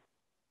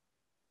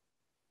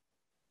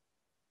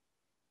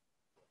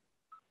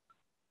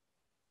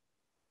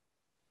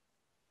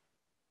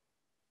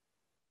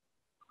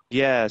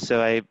 Yeah,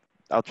 so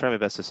I'll try my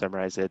best to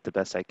summarize it the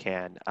best I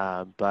can.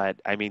 But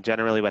I mean,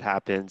 generally what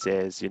happens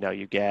is,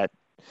 you get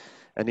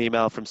an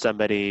email from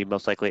somebody,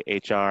 most likely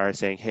HR,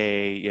 saying,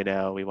 hey,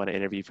 we want to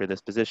interview for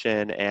this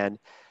position. And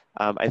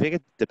I think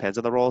it depends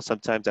on the role.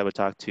 Sometimes I would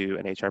talk to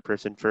an HR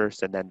person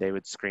first, and then they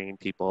would screen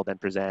people, then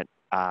present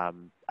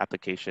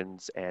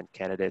applications and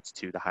candidates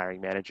to the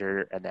hiring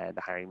manager, and then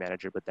the hiring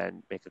manager would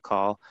then make a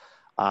call.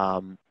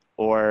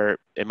 Or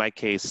in my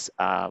case,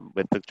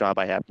 with the job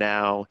I have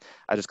now,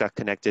 I just got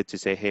connected to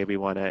say, hey, we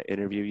want to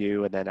interview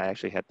you. And then I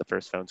actually had the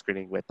first phone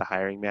screening with the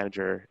hiring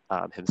manager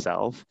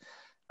himself.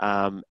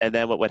 And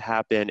then what would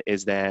happen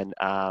is then,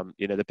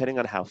 depending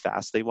on how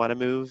fast they want to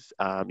move,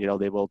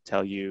 they will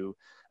tell you,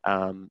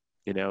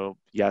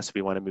 yes,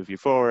 we want to move you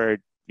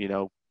forward.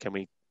 Can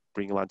we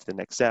bring you on to the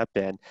next step?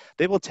 And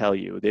they will tell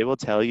you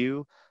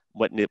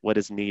what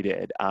is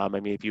needed. I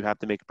mean, if you have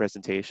to make a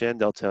presentation,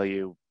 they'll tell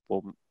you,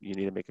 well, you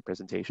need to make a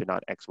presentation on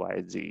X, Y,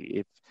 and Z.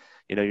 If,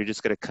 you're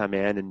just going to come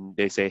in and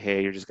they say,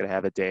 hey, you're just going to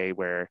have a day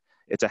where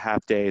it's a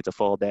half day, it's a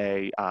full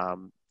day,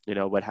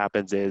 what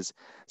happens is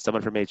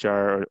someone from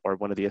HR or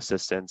one of the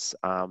assistants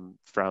from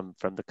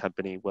the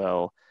company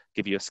will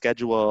give you a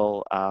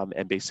schedule,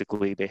 and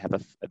basically they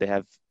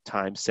have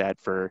time set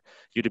for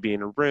you to be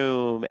in a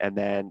room, and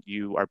then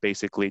you are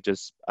basically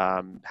just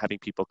having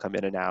people come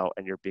in and out,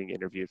 and you're being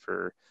interviewed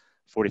for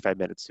 45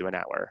 minutes to an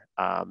hour.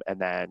 And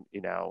then,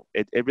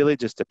 it really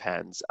just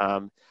depends.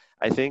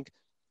 I think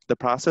the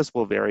process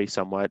will vary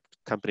somewhat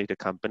company to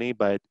company,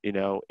 but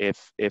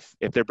if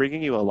they're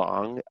bringing you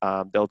along,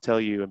 they'll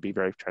tell you and be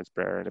very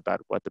transparent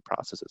about what the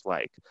process is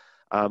like.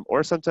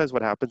 Or sometimes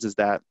what happens is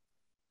that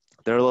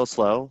they're a little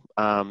slow.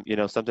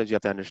 Sometimes you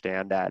have to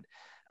understand that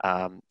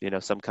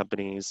some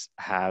companies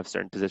have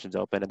certain positions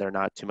open and they're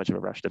not too much of a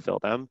rush to fill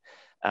them.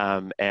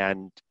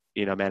 And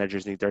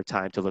managers need their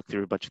time to look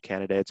through a bunch of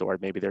candidates, or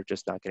maybe they're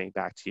just not getting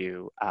back to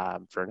you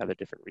for another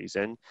different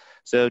reason.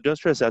 So don't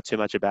stress out too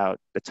much about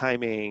the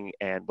timing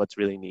and what's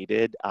really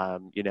needed.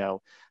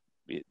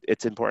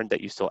 It's important that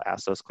you still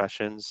ask those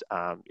questions.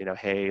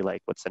 Hey,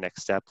 like, what's the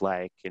next step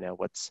like?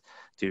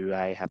 Do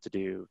I have to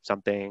do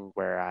something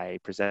where I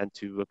present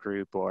to a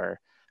group, or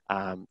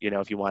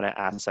if you want to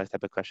ask that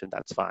type of question,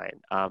 that's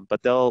fine.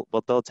 But they'll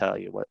tell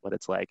you what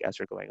it's like as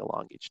you're going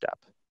along each step.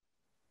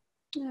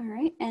 All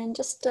right, and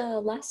just a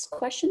last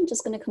question,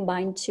 just going to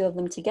combine two of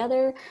them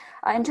together.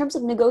 In terms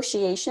of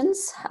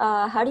negotiations,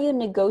 how do you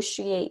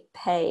negotiate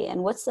pay,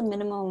 and what's the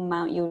minimum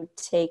amount you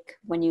take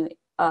when you're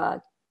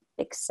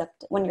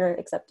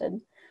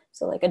accepted?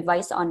 So like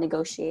advice on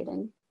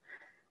negotiating.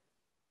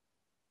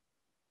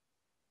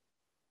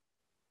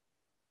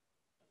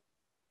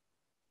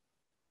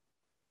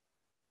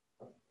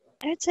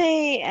 I'd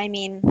say,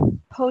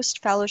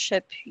 post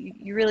fellowship,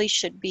 you really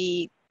should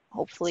be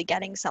hopefully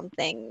getting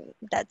something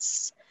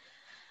that's,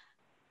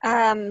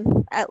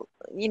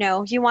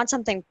 you want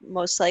something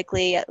most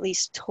likely at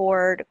least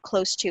toward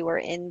close to or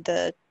in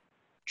the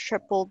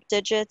triple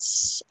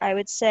digits, I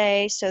would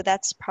say. So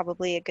that's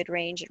probably a good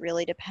range. It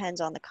really depends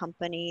on the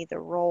company, the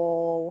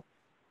role,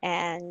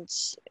 and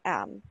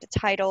the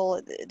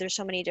title. There's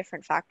so many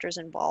different factors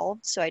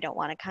involved. So I don't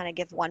want to kind of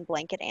give one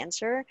blanket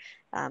answer.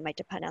 Might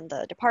depend on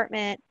the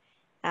department.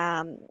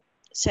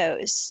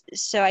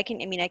 So I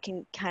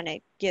can kind of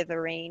give a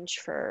range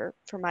for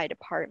my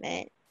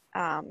department.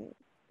 A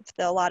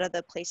lot of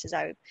the places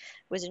I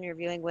was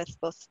interviewing with,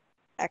 both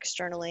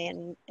externally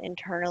and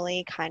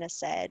internally, kind of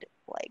said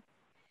like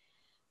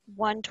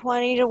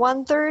 120 to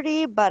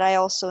 130, but I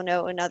also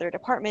know in other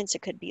departments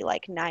it could be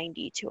like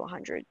 90 to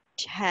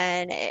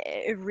 110.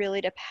 It really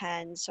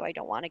depends, so I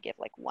don't want to give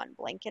like one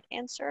blanket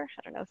answer.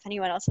 I don't know if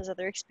anyone else has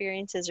other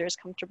experiences or is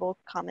comfortable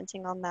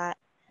commenting on that.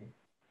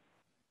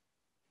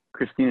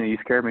 Christina, you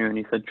scared me when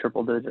you said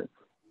triple digits.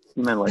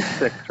 You meant like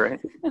 6, right?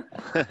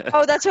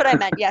 Oh, that's what I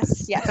meant.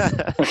 Yes,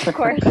 of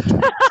course.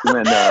 you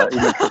meant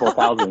triple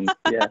thousands.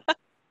 Yeah.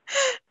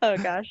 Oh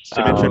gosh.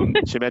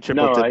 She meant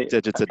triple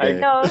digits a day.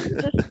 No,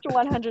 just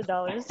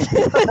 $100.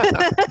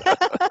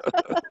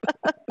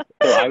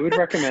 So I would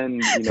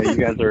recommend, you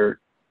guys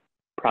are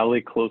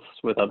probably close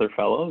with other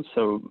fellows,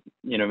 so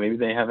maybe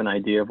they have an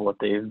idea of what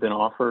they've been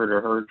offered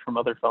or heard from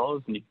other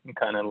fellows, and you can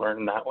kind of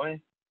learn that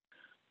way.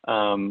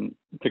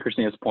 To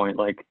Christina's point,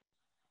 like,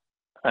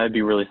 I'd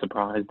be really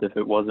surprised if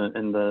it wasn't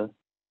in the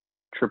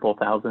triple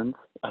thousands.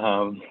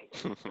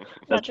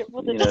 That's,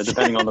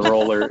 depending on the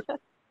role, or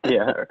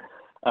yeah.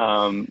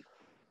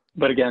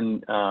 But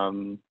again,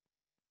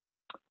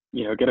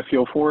 get a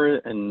feel for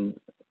it and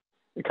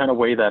kind of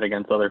weigh that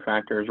against other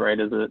factors, right?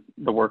 Is it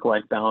the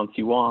work-life balance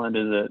you want?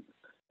 Is it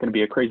going to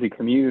be a crazy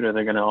commute? Are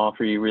they going to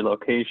offer you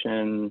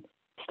relocation,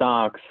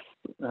 stocks,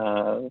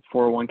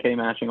 401k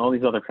matching? All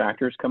these other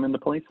factors come into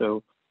play.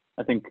 So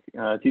I think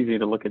it's easy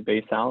to look at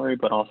base salary,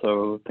 but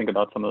also think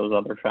about some of those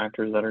other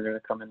factors that are going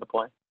to come into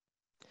play.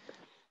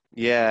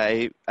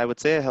 Yeah, I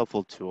would say a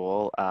helpful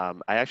tool. I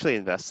actually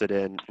invested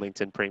in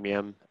LinkedIn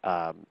Premium,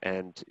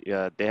 and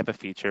they have a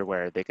feature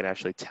where they can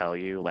actually tell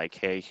you, like,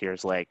 hey,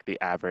 here's like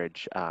the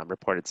average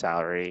reported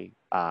salary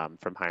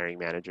from hiring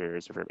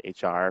managers or from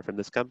HR from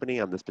this company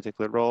on this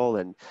particular role,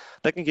 and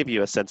that can give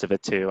you a sense of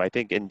it too. I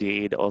think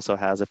Indeed also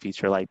has a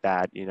feature like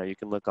that. You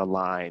can look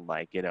online,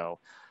 like,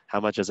 how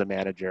much does a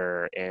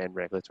manager in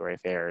regulatory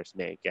affairs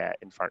may get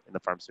in the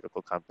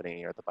pharmaceutical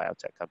company or the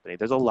biotech company?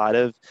 There's a lot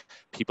of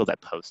people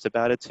that post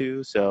about it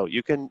too, so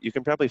you can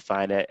probably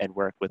find it and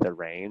work with a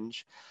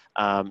range.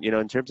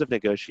 In terms of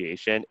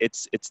negotiation,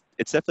 it's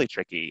definitely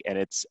tricky and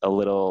it's a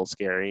little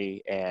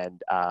scary,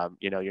 and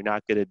you're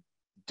not going to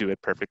do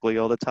it perfectly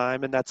all the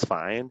time, and that's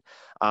fine.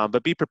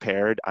 But be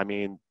prepared.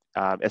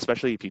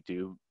 Especially if you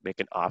do make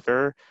an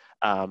offer.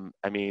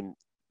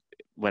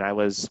 When I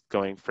was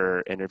going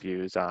for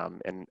interviews,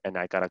 and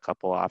I got a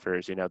couple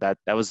offers, that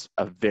was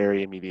a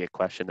very immediate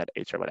question that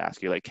HR would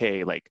ask you, like,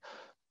 hey, like,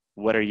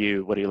 what are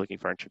you looking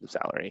for in terms of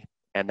salary?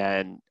 And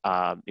then,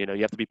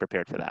 you have to be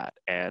prepared for that.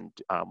 And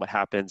what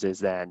happens is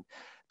then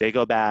they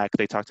go back,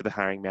 they talk to the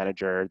hiring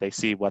manager, they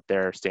see what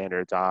their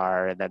standards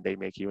are, and then they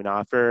make you an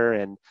offer.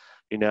 And,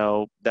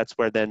 that's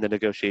where then the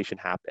negotiation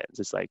happens.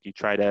 It's like, you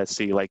try to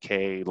see, like,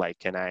 hey, like,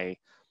 can I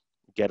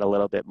get a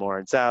little bit more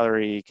in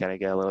salary? Can I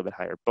get a little bit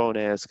higher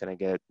bonus? Can I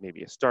get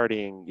maybe a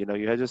starting? You know,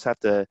 you just have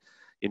to,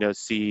 you know,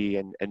 see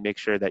and make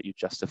sure that you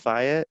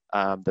justify it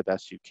the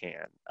best you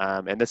can.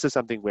 And this is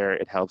something where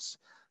it helps,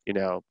 you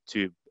know,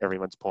 to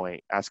everyone's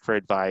point, ask for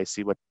advice,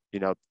 see what, you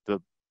know, the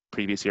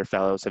previous year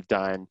fellows have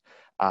done,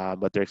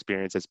 what their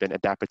experience has been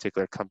at that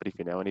particular company, if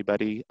you know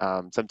anybody.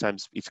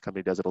 Sometimes each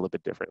company does it a little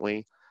bit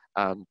differently,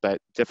 but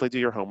definitely do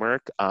your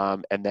homework.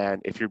 And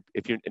then if you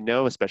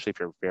know, especially if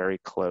you're very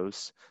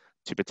close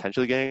to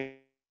potentially getting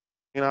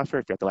an offer,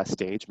 if you're at the last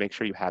stage, make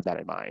sure you have that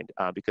in mind,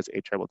 because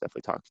HR will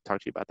definitely talk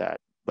to you about that,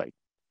 like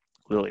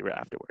literally right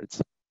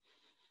afterwards.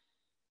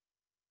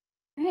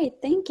 All right,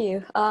 thank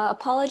you.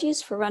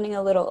 Apologies for running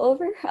a little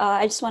over.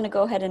 I just want to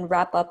go ahead and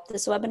wrap up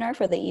this webinar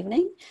for the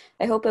evening.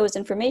 I hope it was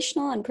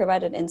informational and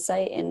provided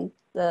insight in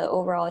the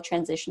overall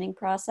transitioning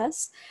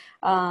process.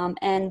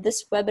 And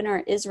this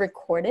webinar is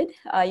recorded.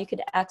 You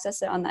could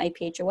access it on the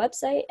IPHO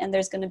website, and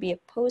there's going to be a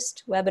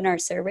post-webinar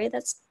survey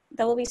that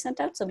will be sent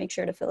out, so make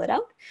sure to fill it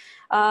out.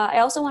 I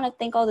also want to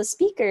thank all the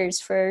speakers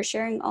for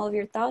sharing all of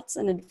your thoughts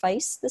and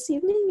advice this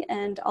evening,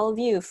 and all of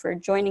you for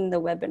joining the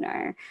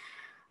webinar.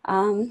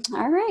 All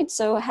right,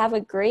 so have a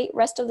great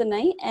rest of the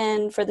night.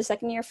 And for the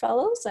second year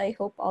fellows, I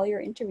hope all your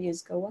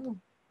interviews go well.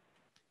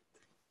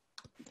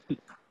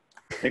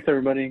 Thanks,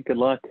 everybody. Good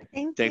luck.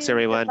 Thank Thanks, you.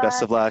 everyone. Good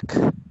Best of luck.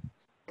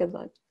 Good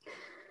luck.